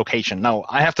certain location. Now,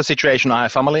 I have the situation, I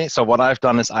have family. So what I've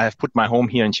done is I have put my home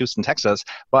here in Houston, Texas,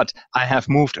 but I have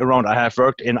moved around. I have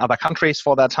worked in other countries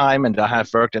for that time, and I have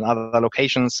worked in other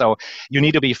locations. So you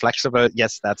need to be flexible.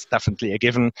 Yes, that's definitely a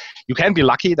given. You can be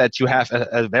lucky that you have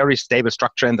a very stable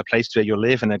structure in the place where you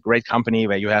live, in a great company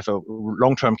where you have a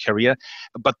long-term career,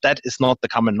 but that is not the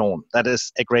common norm. That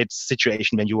is a great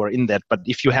situation when you are in that. But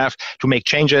if you have to make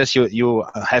changes, you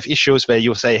have issues where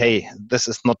you say, hey, this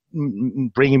is not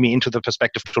bringing me into the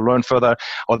perspective to learn further,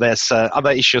 or there's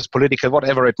other issues, political,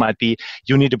 whatever it might be,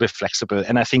 you need to be flexible.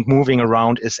 And I think moving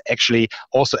around is actually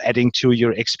also adding to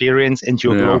your experience and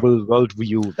your global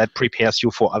worldview that prepares you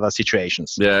for other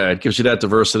situations. Yeah, it gives you that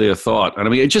diversity of thought. And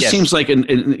I mean, it just seems like in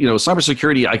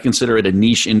cybersecurity, I consider it a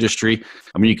niche industry.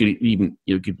 I mean,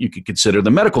 you could consider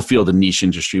the medical field a niche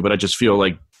industry, but I just feel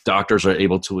like doctors are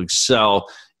able to excel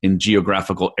in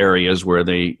geographical areas where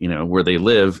they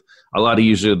live a lot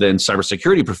easier than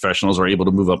cybersecurity professionals are able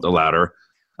to move up the ladder.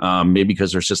 Maybe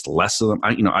because there's just less of them.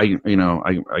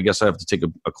 I guess I have to take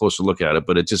a closer look at it,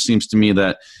 but it just seems to me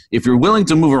that if you're willing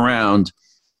to move around,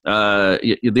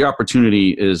 the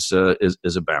opportunity is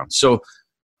abound. So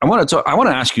I want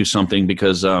to ask you something,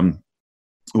 because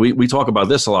we talk about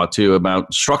this a lot too,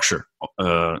 about structure,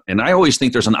 and I always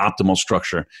think there's an optimal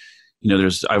structure.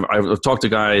 I've talked to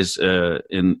guys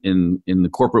in the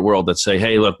corporate world that say,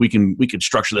 hey, look, we can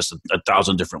structure this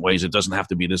 1,000 different ways. It doesn't have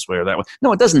to be this way or that way.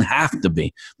 No, it doesn't have to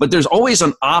be. But there's always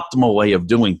an optimal way of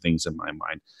doing things in my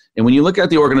mind. And when you look at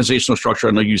the organizational structure,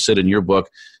 I know you said in your book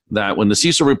that when the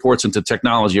CISO reports into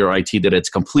technology or IT, that it's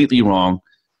completely wrong.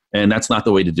 And that's not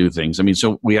the way to do things. I mean,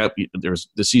 so there's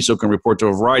the CISO can report to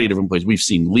a variety of different places. We've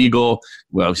seen legal.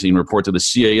 We've seen report to the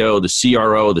CAO, the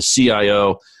CRO, the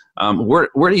CIO.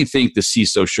 Where do you think the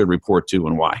CISO should report to,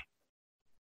 and why?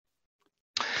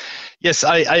 Yes,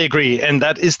 I agree. And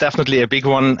that is definitely a big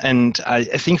one. And I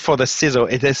think for the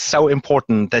CISO, it is so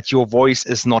important that your voice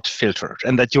is not filtered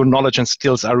and that your knowledge and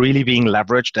skills are really being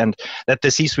leveraged and that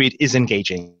the C-suite is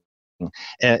engaging.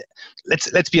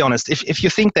 Let's be honest. If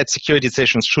you think that security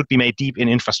decisions should be made deep in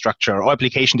infrastructure or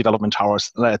application development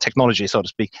towers, technology, so to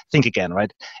speak, think again,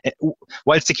 right?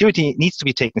 While security needs to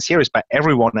be taken serious by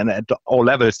everyone and at all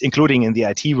levels, including in the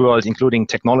IT world, including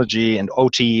technology and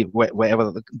OT,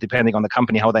 wherever, depending on the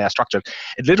company, how they are structured,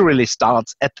 it literally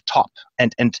starts at the top.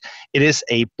 And it is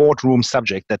a boardroom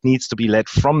subject that needs to be led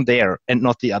from there and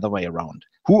not the other way around.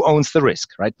 Who owns the risk,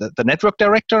 right? The network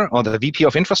director or the VP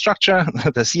of infrastructure,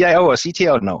 the CIO or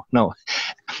CTO? No.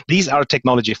 These are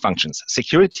technology functions.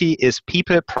 Security is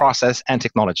people, process, and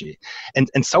technology.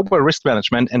 And sober risk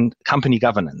management and company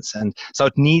governance. And so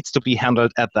it needs to be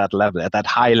handled at that level, at that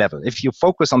high level. If you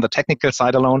focus on the technical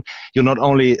side alone, you not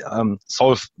only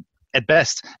solve at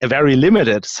best a very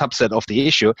limited subset of the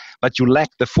issue, but you lack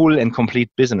the full and complete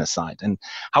business side. And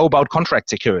how about contract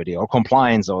security or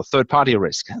compliance or third-party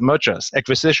risk, mergers,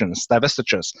 acquisitions,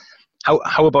 divestitures?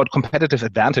 How about competitive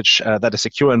advantage that a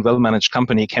secure and well-managed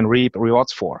company can reap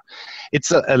rewards for? It's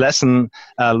a lesson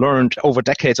learned over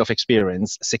decades of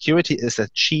experience. Security is a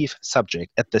chief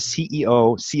subject at the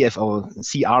CEO, CFO,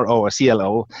 CRO, or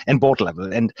CLO, and board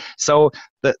level. And so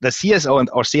the CSO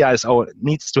or CISO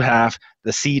needs to have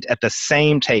the seat at the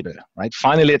same table, right?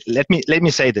 Finally, let me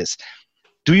say this.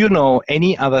 Do you know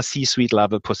any other C-suite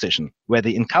level position where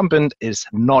the incumbent is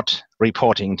not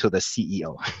reporting to the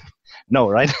CEO? No,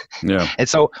 right? Yeah. And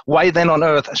so why then on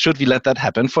earth should we let that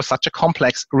happen for such a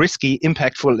complex, risky,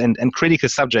 impactful, and critical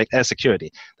subject as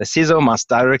security? The CISO must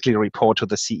directly report to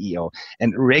the CEO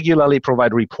and regularly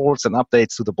provide reports and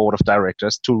updates to the board of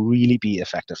directors to really be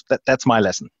effective. That's my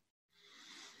lesson.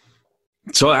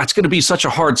 So that's going to be such a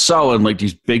hard sell in like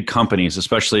these big companies,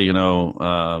 especially,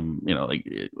 like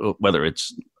whether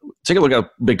it's, take a look at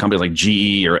big companies like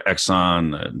GE or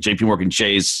Exxon, JP Morgan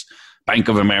Chase, Bank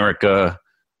of America.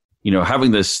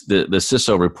 Having the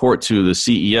CISO report to the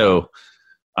CEO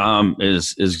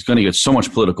is going to get so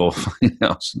much political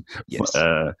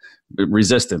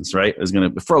resistance, right? Is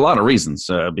going to, for a lot of reasons,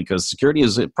 because security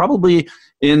is probably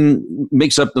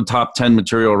makes up the top 10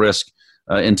 material risk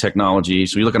in technology.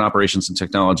 So you look at operations and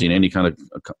technology in any kind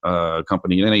of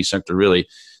company, in any sector, really,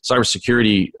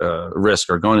 cybersecurity risk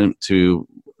are going to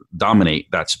dominate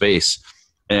that space.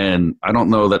 And I don't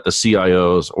know that the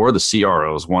CIOs or the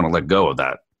CROs want to let go of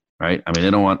that. Right? I mean, they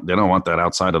don't want that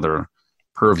outside of their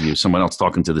purview. Someone else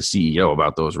talking to the CEO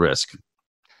about those risks.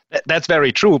 That's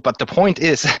very true, but the point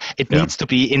is it needs to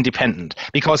be independent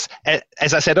because,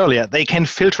 as I said earlier, they can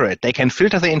filter it. They can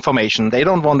filter the information. They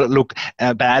don't want to look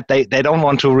bad. They don't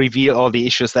want to reveal all the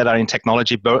issues that are in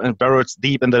technology burrowed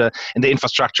deep in the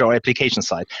infrastructure or application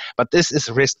side. But this is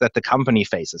a risk that the company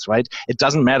faces, right? It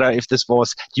doesn't matter if this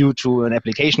was due to an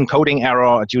application coding error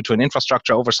or due to an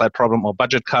infrastructure oversight problem or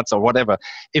budget cuts or whatever.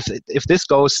 If this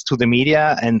goes to the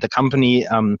media and the company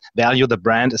value, the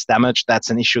brand is damaged, that's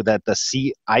an issue that the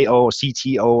CIO,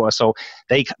 CTO, or so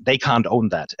they can't own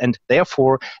that, and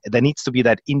therefore there needs to be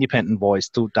that independent voice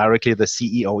to directly the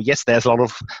CEO. Yes, there's a lot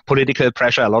of political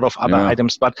pressure, a lot of other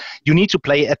items, but you need to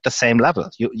play at the same level.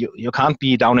 You can't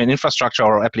be down in infrastructure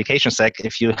or application sec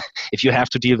if you have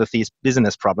to deal with these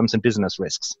business problems and business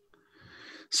risks.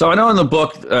 So I know in the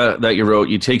book that you wrote,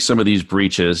 you take some of these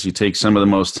breaches, you take some of the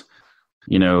most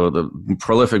the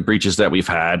prolific breaches that we've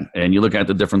had, and you look at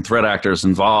the different threat actors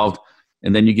involved.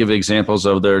 And then you give examples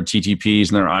of their TTPs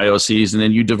and their IOCs, and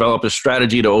then you develop a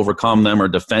strategy to overcome them or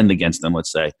defend against them,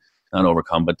 let's say. Not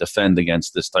overcome, but defend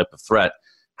against this type of threat.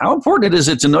 How important is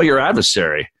it to know your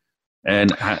adversary?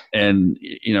 And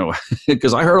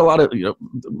because I heard a lot of,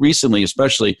 recently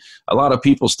especially, a lot of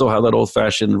people still have that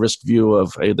old-fashioned risk view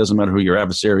of, hey, it doesn't matter who your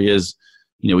adversary is.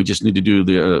 We just need to do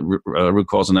the root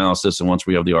cause analysis, and once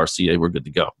we have the RCA, we're good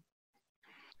to go.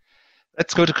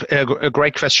 That's good. A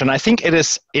great question. I think it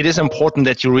is important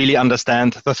that you really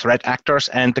understand the threat actors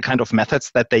and the kind of methods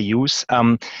that they use.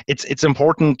 It's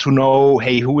important to know,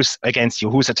 hey, who is against you,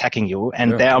 who's attacking you,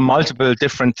 and there are multiple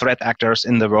different threat actors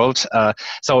in the world.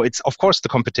 So it's of course the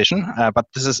competition, but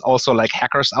this is also like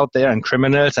hackers out there and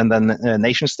criminals, and then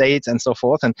nation states and so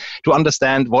forth. And to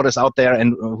understand what is out there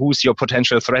and who's your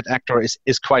potential threat actor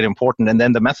is quite important. And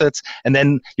then the methods, and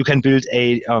then you can build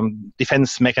a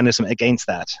defense mechanism against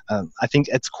that. I think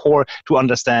it's core to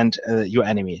understand your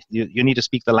enemy. You need to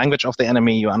speak the language of the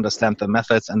enemy, you understand the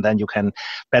methods, and then you can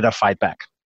better fight back.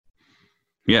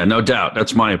 Yeah, no doubt.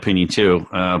 That's my opinion too.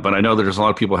 But I know that there's a lot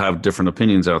of people have different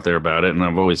opinions out there about it, and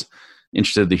I'm always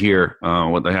interested to hear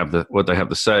what they have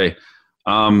to say.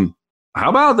 How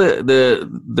about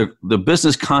the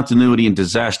business continuity and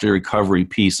disaster recovery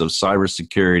piece of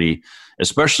cybersecurity,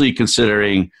 especially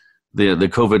considering the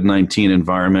COVID-19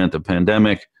 environment, the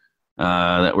pandemic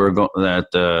that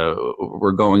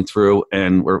we're going through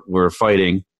and we're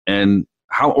fighting, and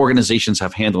how organizations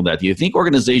have handled that? Do you think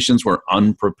organizations were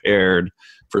unprepared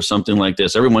for something like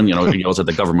this? Everyone, yells at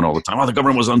the government all the time. Oh, the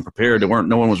government was unprepared.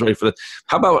 No one was ready for this.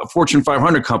 How about Fortune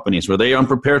 500 companies? Were they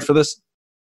unprepared for this?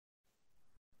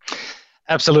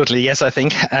 Absolutely. Yes, I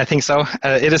think so.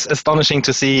 It is astonishing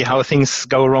to see how things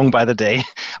go wrong by the day.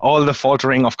 All the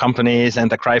faltering of companies and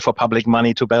the cry for public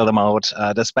money to bail them out,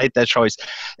 despite their choice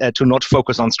to not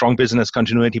focus on strong business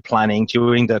continuity planning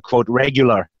during the, quote,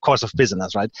 regular course of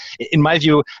business, right? In my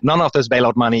view, none of this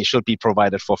bailout money should be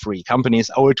provided for free. Companies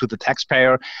owe it to the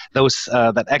taxpayer, those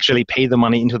that actually pay the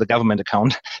money into the government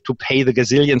account, to pay the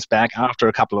gazillions back after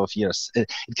a couple of years.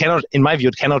 It cannot, in my view,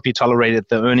 it cannot be tolerated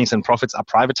the earnings and profits are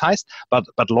privatized, but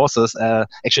but losses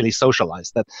actually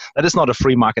socialized. That is not a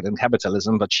free market in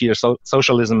capitalism, but sheer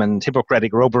socialism and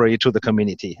Hippocratic robbery to the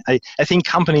community. I think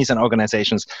companies and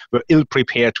organizations were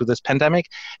ill-prepared to this pandemic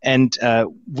and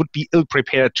would be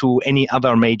ill-prepared to any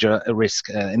other major risk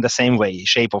in the same way,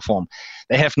 shape, or form.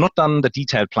 They have not done the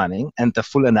detailed planning and the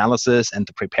full analysis and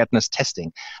the preparedness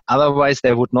testing. Otherwise,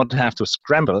 they would not have to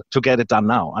scramble to get it done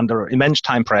now under immense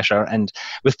time pressure and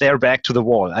with their back to the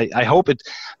wall. I hope it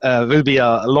will be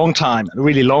a long time,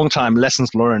 really long time,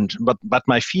 lessons learned. But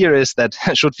my fear is that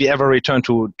should we ever return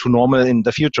to normal in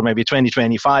the future, maybe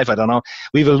 2025, I don't know,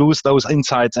 we will lose those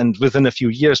insights. And within a few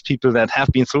years, people that have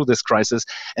been through this crisis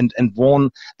and warn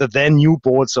the then new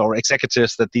boards or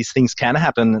executives that these things can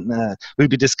happen will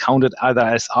be discounted either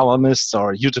as alarmists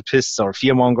or utopists or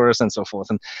fearmongers and so forth.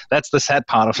 And that's the sad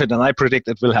part of it. And I predict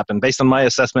it will happen. Based on my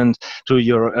assessment to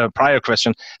your prior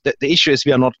question, the issue is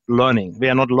we are not learning. We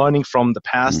are not learning from the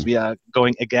past. We are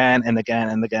going again and again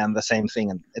and again the same thing.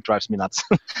 And it drives me nuts.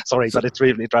 Sorry, but it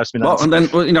really drives me nuts. Well,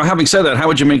 and then, having said that, how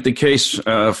would you make the case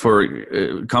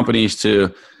for companies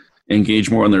to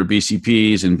engage more on their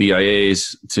BCPs and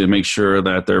BIAs to make sure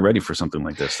that they're ready for something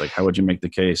like this? Like, how would you make the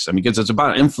case? I mean, because it's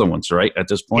about influence, right? At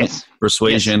this point, yes.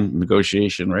 Persuasion,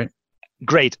 negotiation, right?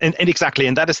 Great, and exactly,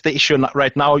 and that is the issue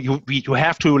right now. You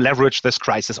have to leverage this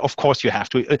crisis. Of course, you have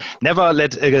to. Never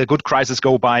let a good crisis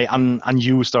go by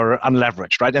unused or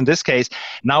unleveraged, right? In this case,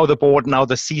 now the board, now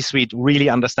the C-suite really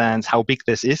understands how big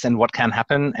this is and what can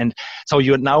happen, and so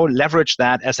you now leverage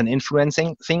that as an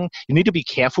influencing thing. You need to be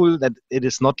careful that it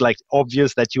is not like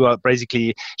obvious that you are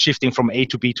basically shifting from A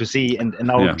to B to C and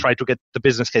now try to get the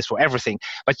business case for everything.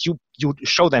 But you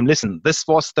show them, listen, this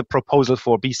was the proposal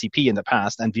for BCP in the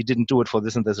past, and we didn't do it for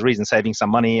this and this reason, saving some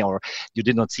money, or you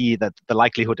did not see that the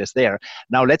likelihood is there.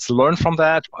 Now let's learn from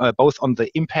that, both on the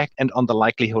impact and on the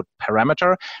likelihood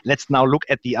parameter. Let's now look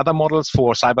at the other models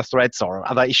for cyber threats or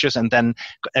other issues and then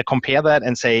compare that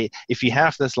and say, if we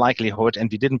have this likelihood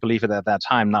and we didn't believe it at that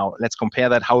time, now let's compare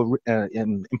that. How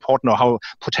important or how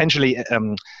potentially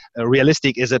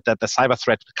realistic is it that the cyber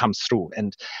threat comes through?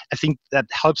 And I think that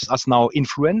helps us now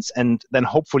influence and then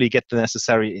hopefully get the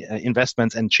necessary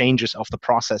investments and changes of the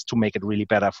process to make it really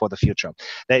better for the future.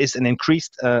 There is an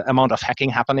increased amount of hacking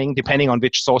happening, depending on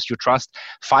which source you trust,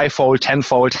 5-fold,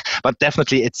 10-fold, but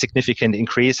definitely it's significant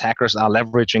increase. Hackers are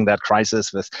leveraging that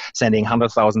crisis with sending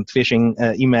 100,000 phishing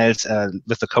emails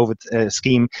with the COVID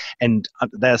scheme. And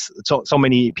there's so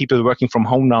many people working from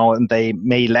home now, and they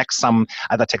may lack some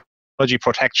either technology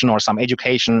protection or some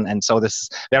education, and so this is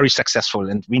very successful,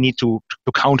 and we need to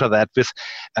counter that with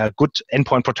good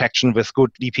endpoint protection, with good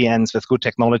VPNs, with good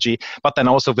technology, but then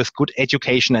also with good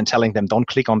education and telling them don't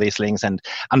click on these links and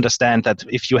understand that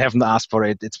if you haven't asked for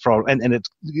it, it's and it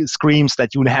screams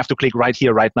that you have to click right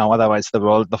here, right now, otherwise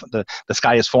the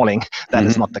sky is falling. That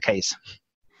is not the case.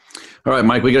 All right,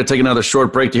 Mike, we got to take another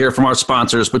short break to hear from our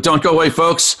sponsors, but don't go away,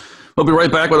 folks. We'll be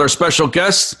right back with our special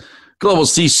guest, Global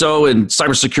CISO and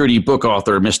cybersecurity book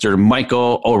author, Mr.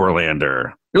 Michael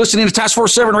Oberlaender. You're listening to Task Forde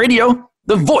 7 Radio,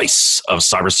 the voice of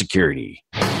cybersecurity.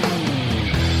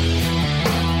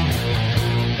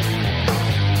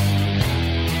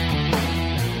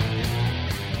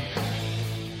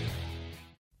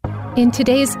 In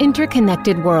today's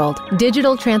interconnected world,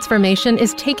 digital transformation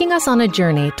is taking us on a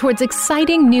journey towards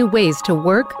exciting new ways to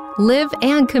work, live,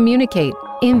 and communicate.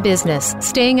 In business,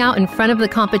 staying out in front of the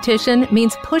competition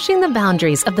means pushing the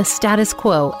boundaries of the status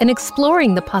quo and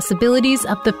exploring the possibilities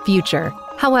of the future.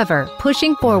 However,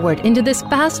 pushing forward into this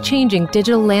fast-changing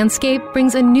digital landscape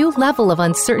brings a new level of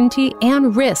uncertainty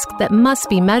and risk that must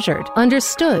be measured,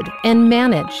 understood, and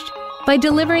managed. By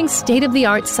delivering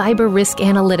state-of-the-art cyber risk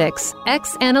analytics,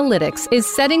 X Analytics is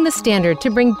setting the standard to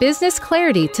bring business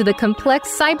clarity to the complex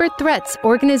cyber threats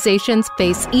organizations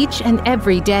face each and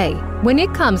every day. When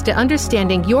it comes to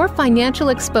understanding your financial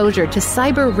exposure to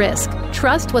cyber risk,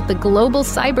 trust what the global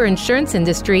cyber insurance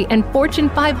industry and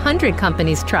Fortune 500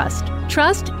 companies trust.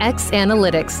 Trust X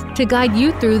Analytics to guide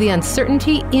you through the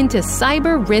uncertainty into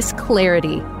cyber risk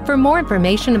clarity. For more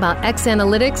information about X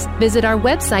Analytics, visit our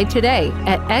website today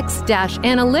at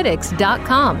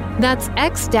x-analytics.com. That's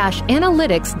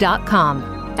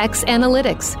x-analytics.com. X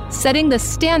Analytics, setting the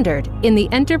standard in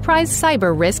the enterprise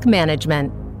cyber risk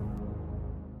management.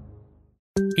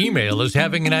 Email is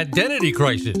having an identity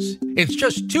crisis. It's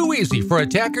just too easy for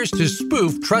attackers to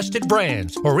spoof trusted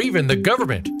brands or even the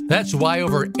government. That's why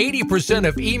over 80%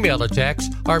 of email attacks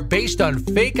are based on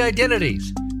fake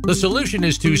identities. The solution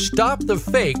is to stop the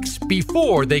fakes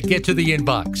before they get to the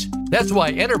inbox. That's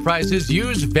why enterprises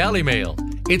use ValleyMail.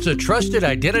 It's a trusted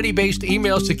identity-based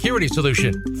email security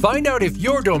solution. Find out if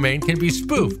your domain can be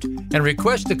spoofed and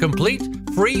request a complete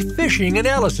free phishing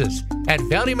analysis at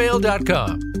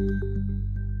valleymail.com.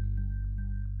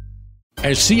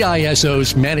 As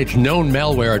CISOs manage known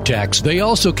malware attacks, they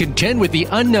also contend with the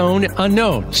unknown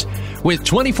unknowns. With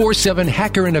 24/7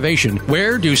 hacker innovation,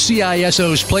 where do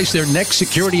CISOs place their next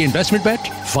security investment bet?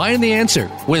 Find the answer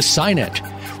with SINET.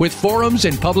 With forums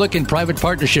and public and private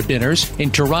partnership dinners in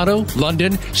Toronto,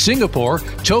 London, Singapore,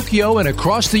 Tokyo, and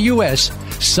across the U.S.,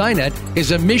 SINET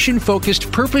is a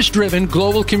mission-focused, purpose-driven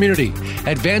global community,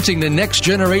 advancing the next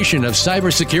generation of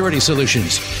cybersecurity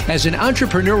solutions. As an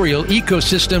entrepreneurial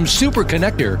ecosystem super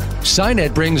connector,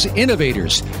 SINET brings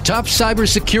innovators, top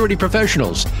cybersecurity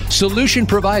professionals, solution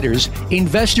providers,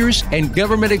 investors, and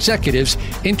government executives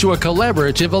into a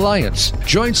collaborative alliance.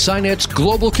 Join SINET's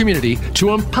global community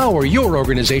to empower your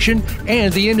organization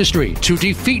and the industry to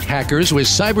defeat hackers with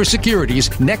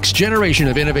cybersecurity's next generation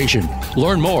of innovation.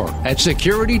 Learn more at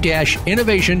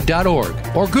security-innovation.org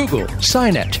or Google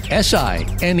SINET,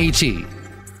 SINET.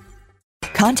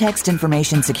 Context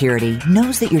Information Security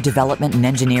knows that your development and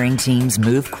engineering teams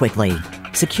move quickly.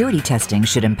 Security testing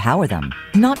should empower them,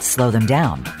 not slow them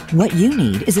down. What you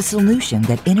need is a solution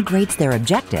that integrates their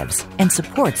objectives and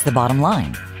supports the bottom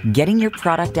line, getting your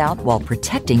product out while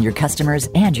protecting your customers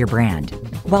and your brand.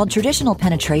 While traditional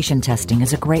penetration testing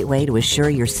is a great way to assure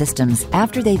your systems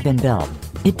after they've been built,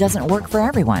 it doesn't work for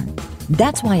everyone.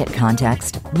 That's why at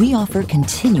Context, we offer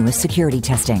continuous security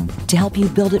testing to help you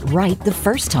build it right the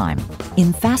first time.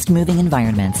 In fast-moving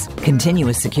environments,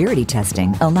 continuous security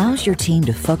testing allows your team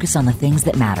to focus on the things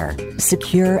that matter: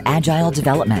 secure, agile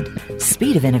development,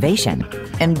 speed of innovation,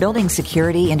 and building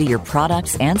security into your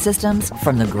products and systems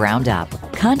from the ground up.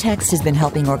 Context has been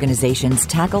helping organizations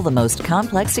tackle the most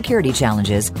complex security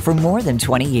challenges for more than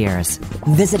 20 years.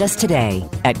 Visit us today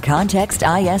at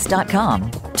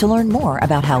contextis.com to learn more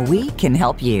about how we can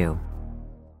help you.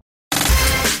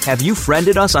 Have you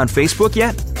friended us on Facebook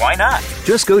yet? Why not?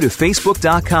 Just go to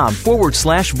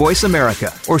facebook.com/Voice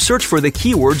America or search for the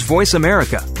keywords Voice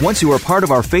America. Once you are part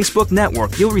of our Facebook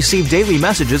network, you'll receive daily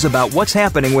messages about what's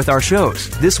happening with our shows,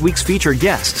 this week's featured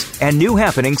guests, and new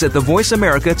happenings at the Voice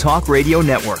America Talk Radio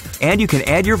Network. And you can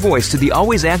add your voice to the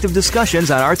always active discussions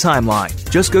on our timeline.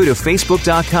 Just go to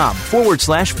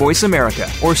facebook.com/Voice America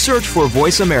or search for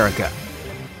Voice America.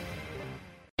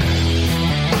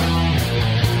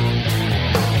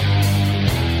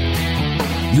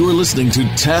 You're listening to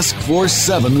Task Force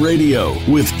 7 Radio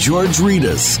with George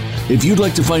Reedus. If you'd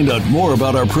like to find out more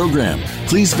about our program,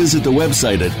 please visit the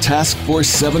website at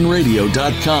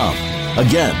taskforce7radio.com.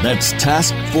 Again, that's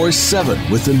Task Force 7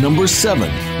 with the number 7,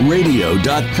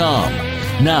 radio.com.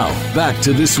 Now, back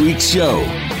to this week's show.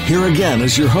 Here again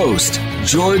is your host,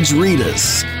 George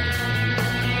Reedus.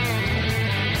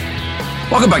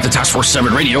 Welcome back to Task Force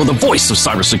 7 Radio, the voice of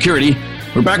cybersecurity.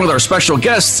 We're back with our special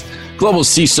guest, global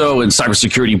CISO and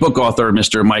cybersecurity book author,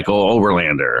 Mr. Michael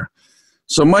Oberlaender.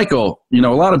 So, Michael, a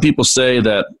lot of people say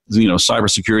that,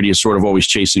 cybersecurity is sort of always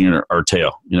chasing our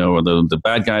tail. The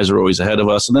bad guys are always ahead of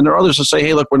us. And then there are others who say,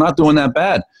 hey, look, we're not doing that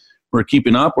bad. We're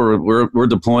keeping up. We're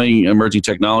deploying emerging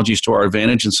technologies to our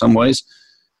advantage in some ways.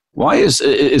 Why is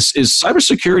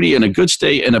cybersecurity in a good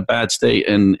state and a bad state?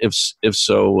 And if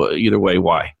so, either way,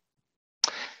 why?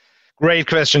 Great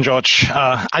question, George.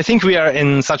 I think we are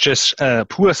in such a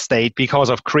poor state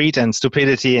because of greed and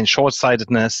stupidity and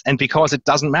short-sightedness, and because it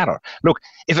doesn't matter. Look,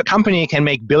 if a company can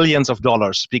make billions of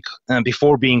dollars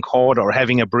before being caught or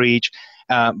having a breach,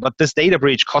 but this data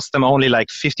breach cost them only like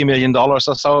 $50 million or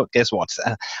so, guess what?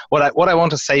 What I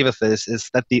want to say with this is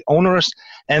that the owners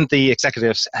and the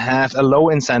executives have a low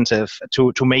incentive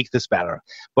to make this better.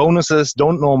 Bonuses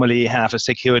don't normally have a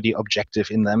security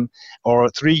objective in them, or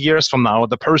 3 years from now,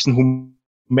 the person who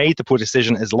made the poor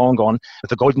decision is long gone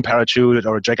with a golden parachute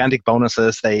or gigantic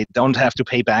bonuses they don't have to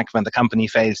pay back when the company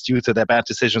fails due to their bad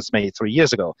decisions made 3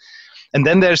 years ago. And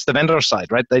then there's the vendor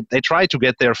side, right? They try to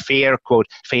get their fair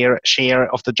share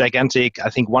of the gigantic, I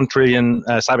think, 1 trillion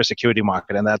cybersecurity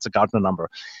market, and that's a Gartner number.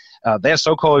 Their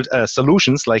so-called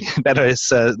solutions, like better is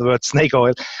the word snake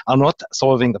oil, are not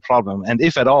solving the problem. And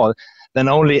if at all, then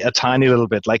only a tiny little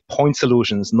bit, like point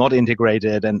solutions, not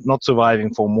integrated and not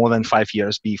surviving for more than 5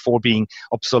 years before being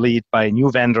obsolete by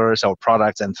new vendors or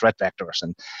products and threat vectors.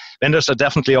 And vendors are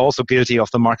definitely also guilty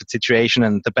of the market situation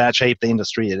and the bad shape the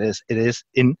industry it is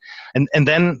in. And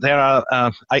then there are,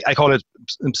 I call it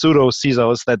pseudo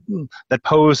CISOs that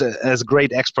pose as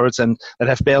great experts and that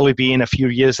have barely been a few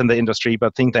years in the industry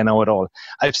but think they know it all.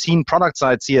 I've seen product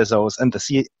side CISOs, and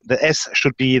the S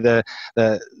should be the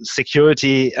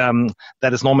security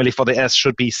that is normally for the S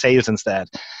should be sales instead,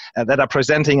 that are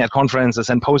presenting at conferences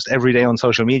and post every day on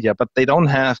social media, but they don't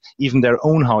have even their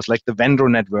own house, like the vendor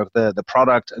network, the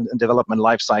product and development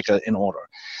lifecycle in order.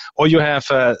 Or you have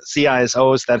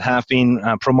CISOs that have been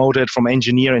promoted from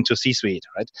engineer into C-suite,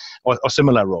 right? Or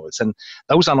similar roles. And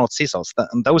those are not CISOs.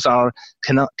 Those are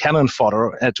cannon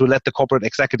fodder to let the corporate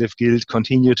executive guild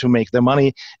continue to make their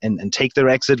money and take their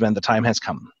exit when the time has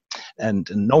come. And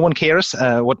no one cares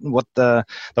what those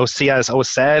CISOs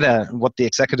said, what the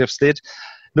executives did.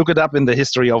 Look it up in the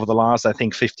history over the last, I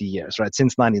think, 50 years, right?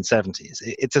 Since 1970s.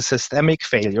 It's a systemic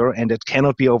failure, and it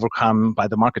cannot be overcome by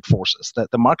the market forces.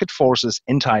 The market forces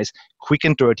entice quick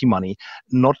and dirty money,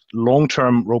 not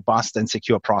long-term, robust and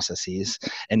secure processes.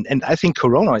 And I think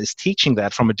Corona is teaching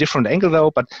that from a different angle,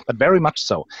 though, but very much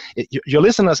so. Your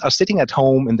listeners are sitting at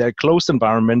home in their closed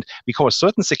environment because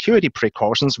certain security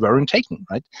precautions weren't taken,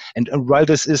 right? And while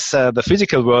this is the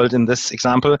physical world in this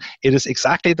example, it is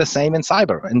exactly the same in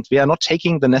cyber. And we are not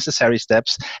taking the necessary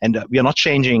steps, and we are not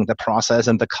changing the process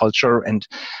and the culture, and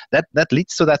that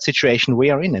leads to that situation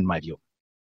we are in my view.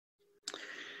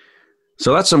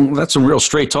 So that's some real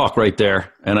straight talk right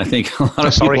there, and I think a lot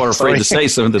of people are afraid to say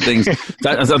some of the things.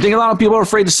 I think a lot of people are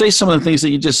afraid to say some of the things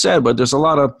that you just said, but there's a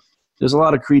lot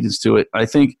of credence to it. I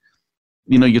think,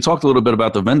 you talked a little bit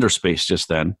about the vendor space just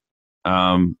then.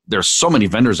 There's so many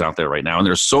vendors out there right now, and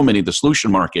there's so many. The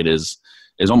solution market is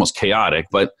almost chaotic,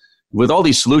 but with all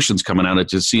these solutions coming out, it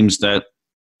just seems that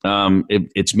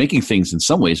it's making things in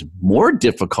some ways more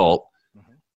difficult.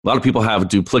 A lot of people have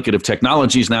duplicative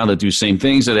technologies now that do same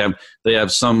things. They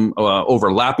have some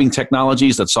overlapping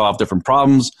technologies that solve different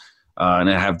problems and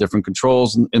have different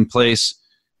controls in place.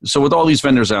 So with all these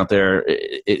vendors out there,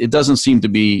 it doesn't seem to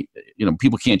be,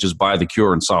 people can't just buy the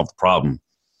cure and solve the problem.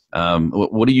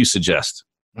 What do you suggest?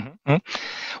 Mm-hmm.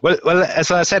 Well, as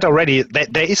I said already,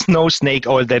 there is no snake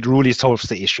oil that really solves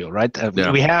the issue, right?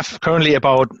 We have currently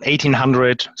about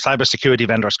 1,800 cybersecurity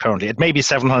vendors currently. It may be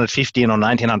 750 or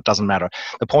 1,900, doesn't matter.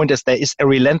 The point is there is a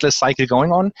relentless cycle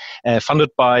going on, funded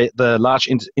by the large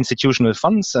institutional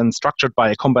funds and structured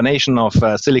by a combination of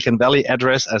Silicon Valley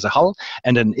address as a hull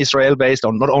and an Israel-based,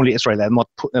 or not only Israel, I'm not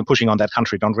pushing on that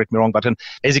country, don't read me wrong, but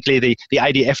basically the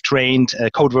IDF-trained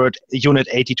code word Unit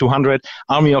 8200,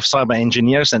 army of cyber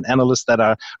engineers and analysts that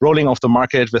are rolling off the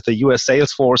market with the US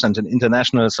sales force and an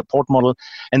international support model.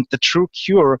 And the true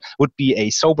cure would be a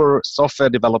sober software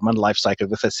development lifecycle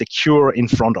with a secure in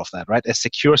front of that, right? A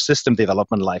secure system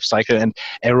development lifecycle and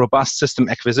a robust system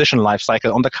acquisition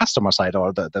lifecycle on the customer side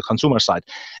or the consumer side,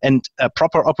 and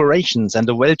proper operations and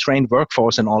a well-trained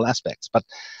workforce in all aspects. But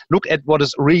look at what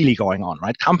is really going on,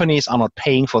 right? Companies are not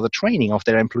paying for the training of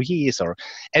their employees, or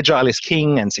agile is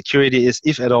king and security is,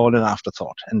 if at all, an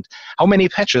afterthought. And how many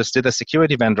patches did a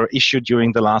security vendor issue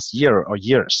during the last year or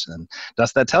years? And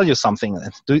does that tell you something?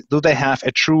 Do they have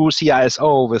a true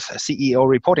CISO with a CEO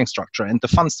reporting structure and the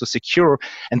funds to secure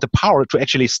and the power to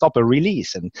actually stop a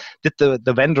release? And did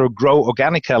the vendor grow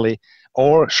organically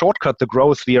or shortcut the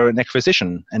growth via an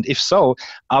acquisition? And if so,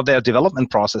 are there development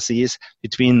processes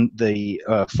between the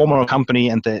former company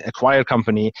and the acquired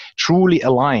company truly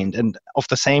aligned and of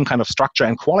the same kind of structure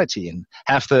and quality, and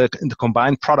have the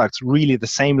combined products really the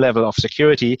same level of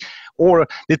security? Or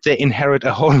did they inherit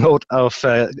a whole load of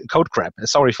code crap?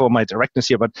 Sorry for my directness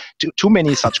here, but too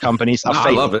many such companies are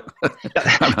failing. I love it.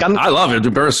 I love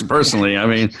it personally. I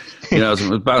mean, it's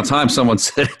about time someone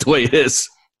said it the way it is.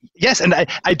 Yes, and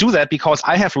I do that because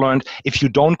I have learned if you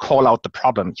don't call out the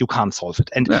problem, you can't solve it.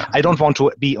 And I don't want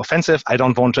to be offensive. I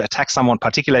don't want to attack someone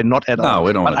particularly, not at all.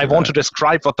 We don't. But I want to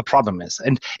describe what the problem is.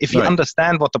 And if you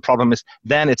understand what the problem is,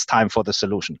 then it's time for the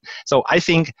solution. So I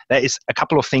think there is a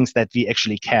couple of things that we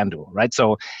actually can do, right?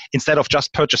 So instead of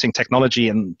just purchasing technology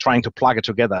and trying to plug it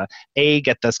together,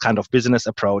 get this kind of business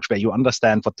approach where you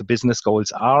understand what the business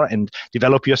goals are and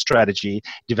develop your strategy,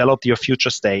 develop your future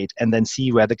state, and then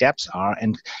see where the gaps are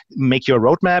and make your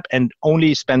roadmap, and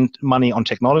only spend money on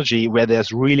technology where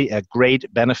there's really a great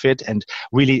benefit and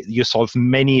really you solve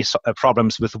many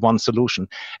problems with one solution.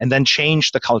 And then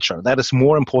change the culture. That is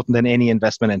more important than any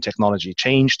investment in technology.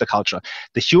 Change the culture.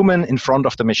 The human in front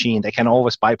of the machine, they can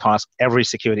always bypass every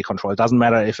security control. It doesn't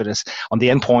matter if it is on the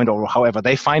endpoint or however.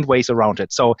 They find ways around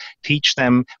it. So teach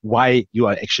them why you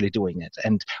are actually doing it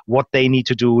and what they need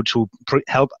to do to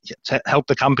help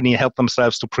the company, help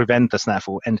themselves to prevent the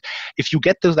snafu. And if you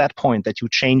get to that point that you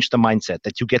change the mindset,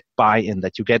 that you get buy-in,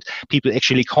 that you get people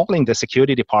actually calling the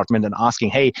security department and asking,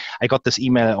 hey, I got this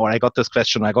email, or I got this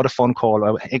question, I got a phone call,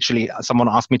 or actually someone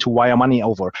asked me to wire money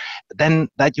over, then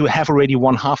that you have already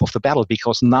won half of the battle,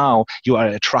 because now you are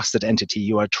a trusted entity,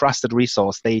 you are a trusted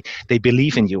resource, they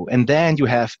believe in you. And then you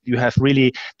have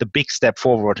really the big step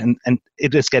forward, and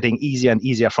it is getting easier and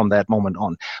easier from that moment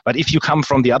on. But if you come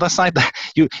from the other side,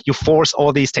 you force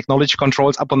all these technology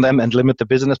controls up on them and limit the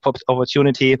business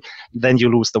opportunity, then you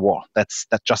lose the war. That's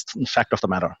just a fact of the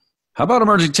matter. How about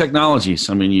emerging technologies?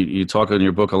 I mean, you talk in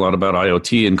your book a lot about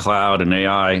IoT and cloud and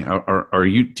AI.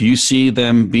 Do you see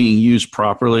them being used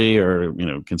properly, or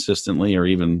consistently, or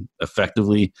even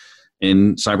effectively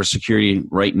in cybersecurity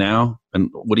right now? And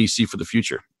what do you see for the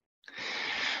future?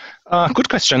 Good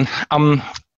question.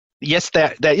 Yes,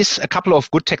 there is a couple of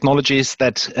good technologies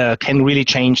that can really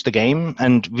change the game,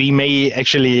 and we may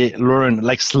actually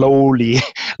slowly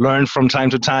learn from time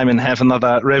to time and have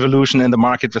another revolution in the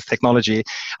market with technology,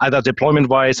 either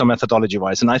deployment-wise or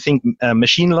methodology-wise. And I think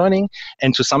machine learning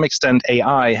and to some extent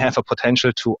AI have a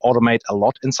potential to automate a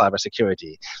lot in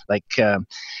cybersecurity.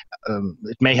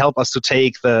 It may help us to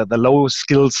take the low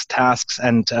skills tasks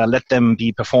and let them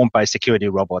be performed by security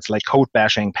robots, like code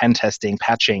bashing, pen testing,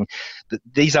 patching.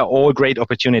 These are all great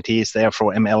opportunities there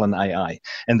for ML and AI.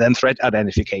 And then threat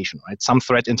identification, right? Some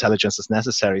threat intelligence is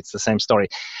necessary. It's the same story.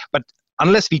 But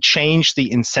unless we change the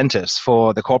incentives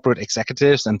for the corporate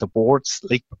executives and the boards,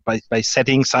 by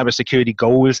setting cybersecurity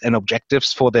goals and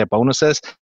objectives for their bonuses,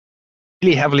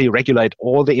 really heavily regulate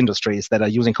all the industries that are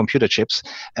using computer chips,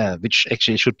 which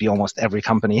actually should be almost every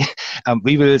company,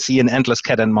 we will see an endless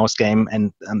cat and mouse game,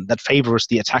 and that favors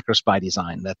the attackers by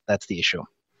design. That's the issue.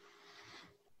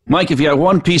 Mike, if you had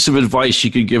one piece of advice you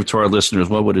could give to our listeners,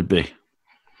 what would it be?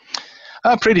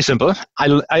 Pretty simple.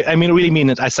 I really mean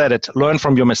it. I said it. Learn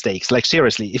from your mistakes.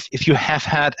 Seriously, if you have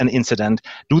had an incident,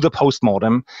 do the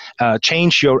postmortem,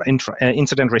 change your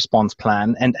incident response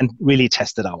plan, and really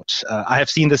test it out. I have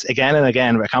seen this again and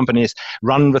again where companies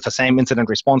run with the same incident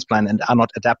response plan and are not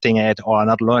adapting it or are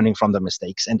not learning from the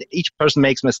mistakes. And each person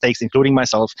makes mistakes, including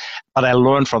myself, but I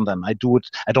learn from them. I do it.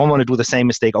 I don't want to do the same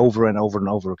mistake over and over and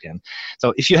over again.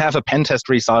 So if you have a pen test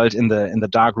result in the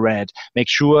dark red, make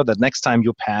sure that next time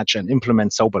you patch and implement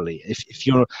soberly. If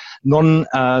you're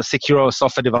non-secure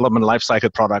software development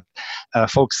lifecycle product,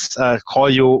 folks call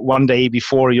you one day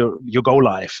before you go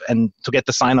live and to get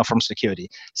the sign-off from security.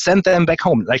 Send them back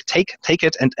home. Take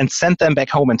it and send them back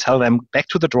home and tell them back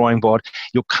to the drawing board.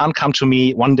 You can't come to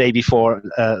me one day before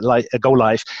go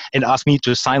live and ask me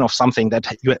to sign off something that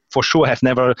you for sure have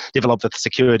never developed with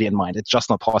security in mind. It's just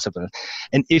not possible.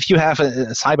 And if you have a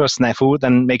cyber snafu,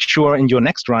 then make sure in your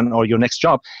next run or your next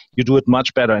job, you do it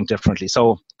much better and differently.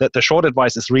 So the short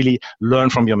advice is really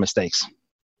learn from your mistakes.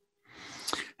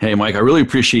 Hey, Mike, I really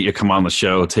appreciate you coming on the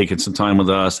show, taking some time with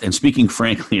us. And speaking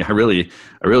frankly, I really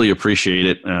appreciate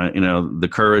it. The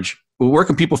courage. Where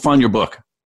can people find your book?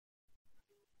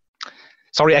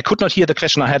 Sorry, I could not hear the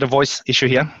question. I had a voice issue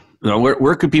here. No,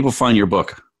 where could people find your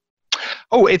book?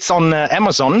 Oh, it's on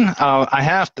Amazon.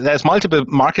 There's multiple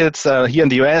markets here in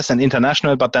the US and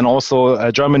international, but then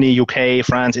also Germany, UK,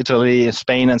 France, Italy,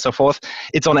 Spain, and so forth.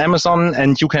 It's on Amazon,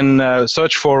 and you can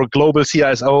search for Global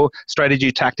CISO Strategy,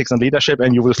 Tactics, and Leadership,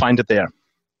 and you will find it there.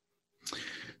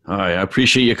 All right, I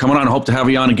appreciate you coming on. I hope to have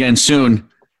you on again soon.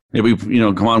 Maybe,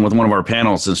 come on with one of our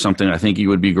panels is something. I think you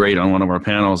would be great on one of our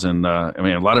panels, and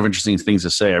a lot of interesting things to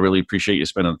say. I really appreciate you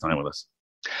spending the time with us.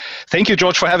 Thank you,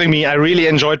 George, for having me. I really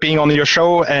enjoyed being on your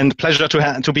show, and pleasure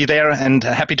to be there, and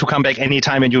happy to come back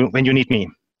anytime when you need me.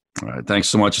 All right, thanks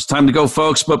so much. It's time to go,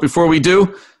 folks. But before we do, I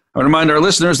want to remind our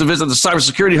listeners to visit the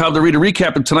Cybersecurity Hub to read a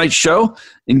recap of tonight's show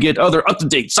and get other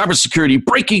up-to-date cybersecurity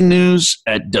breaking news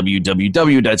at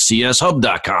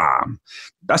www.cshub.com.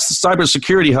 That's the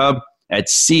Cybersecurity Hub at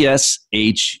cshub.com.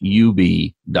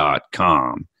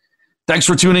 Thanks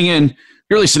for tuning in.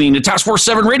 You're listening to Task Force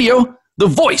 7 Radio, the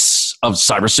voice of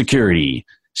cybersecurity.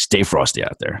 Stay frosty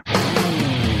out there.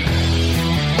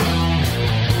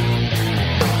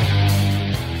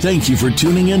 Thank you for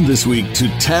tuning in this week to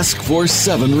Task Force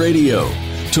 7 Radio.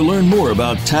 To learn more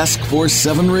about Task Force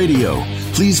 7 Radio,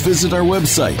 please visit our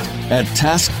website at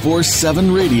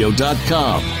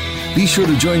taskforce7radio.com. Be sure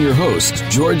to join your host,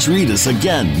 George Reedus,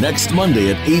 again next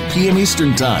Monday at 8 p.m.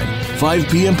 Eastern Time, 5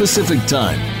 p.m. Pacific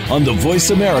Time on the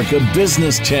Voice America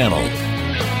Business Channel.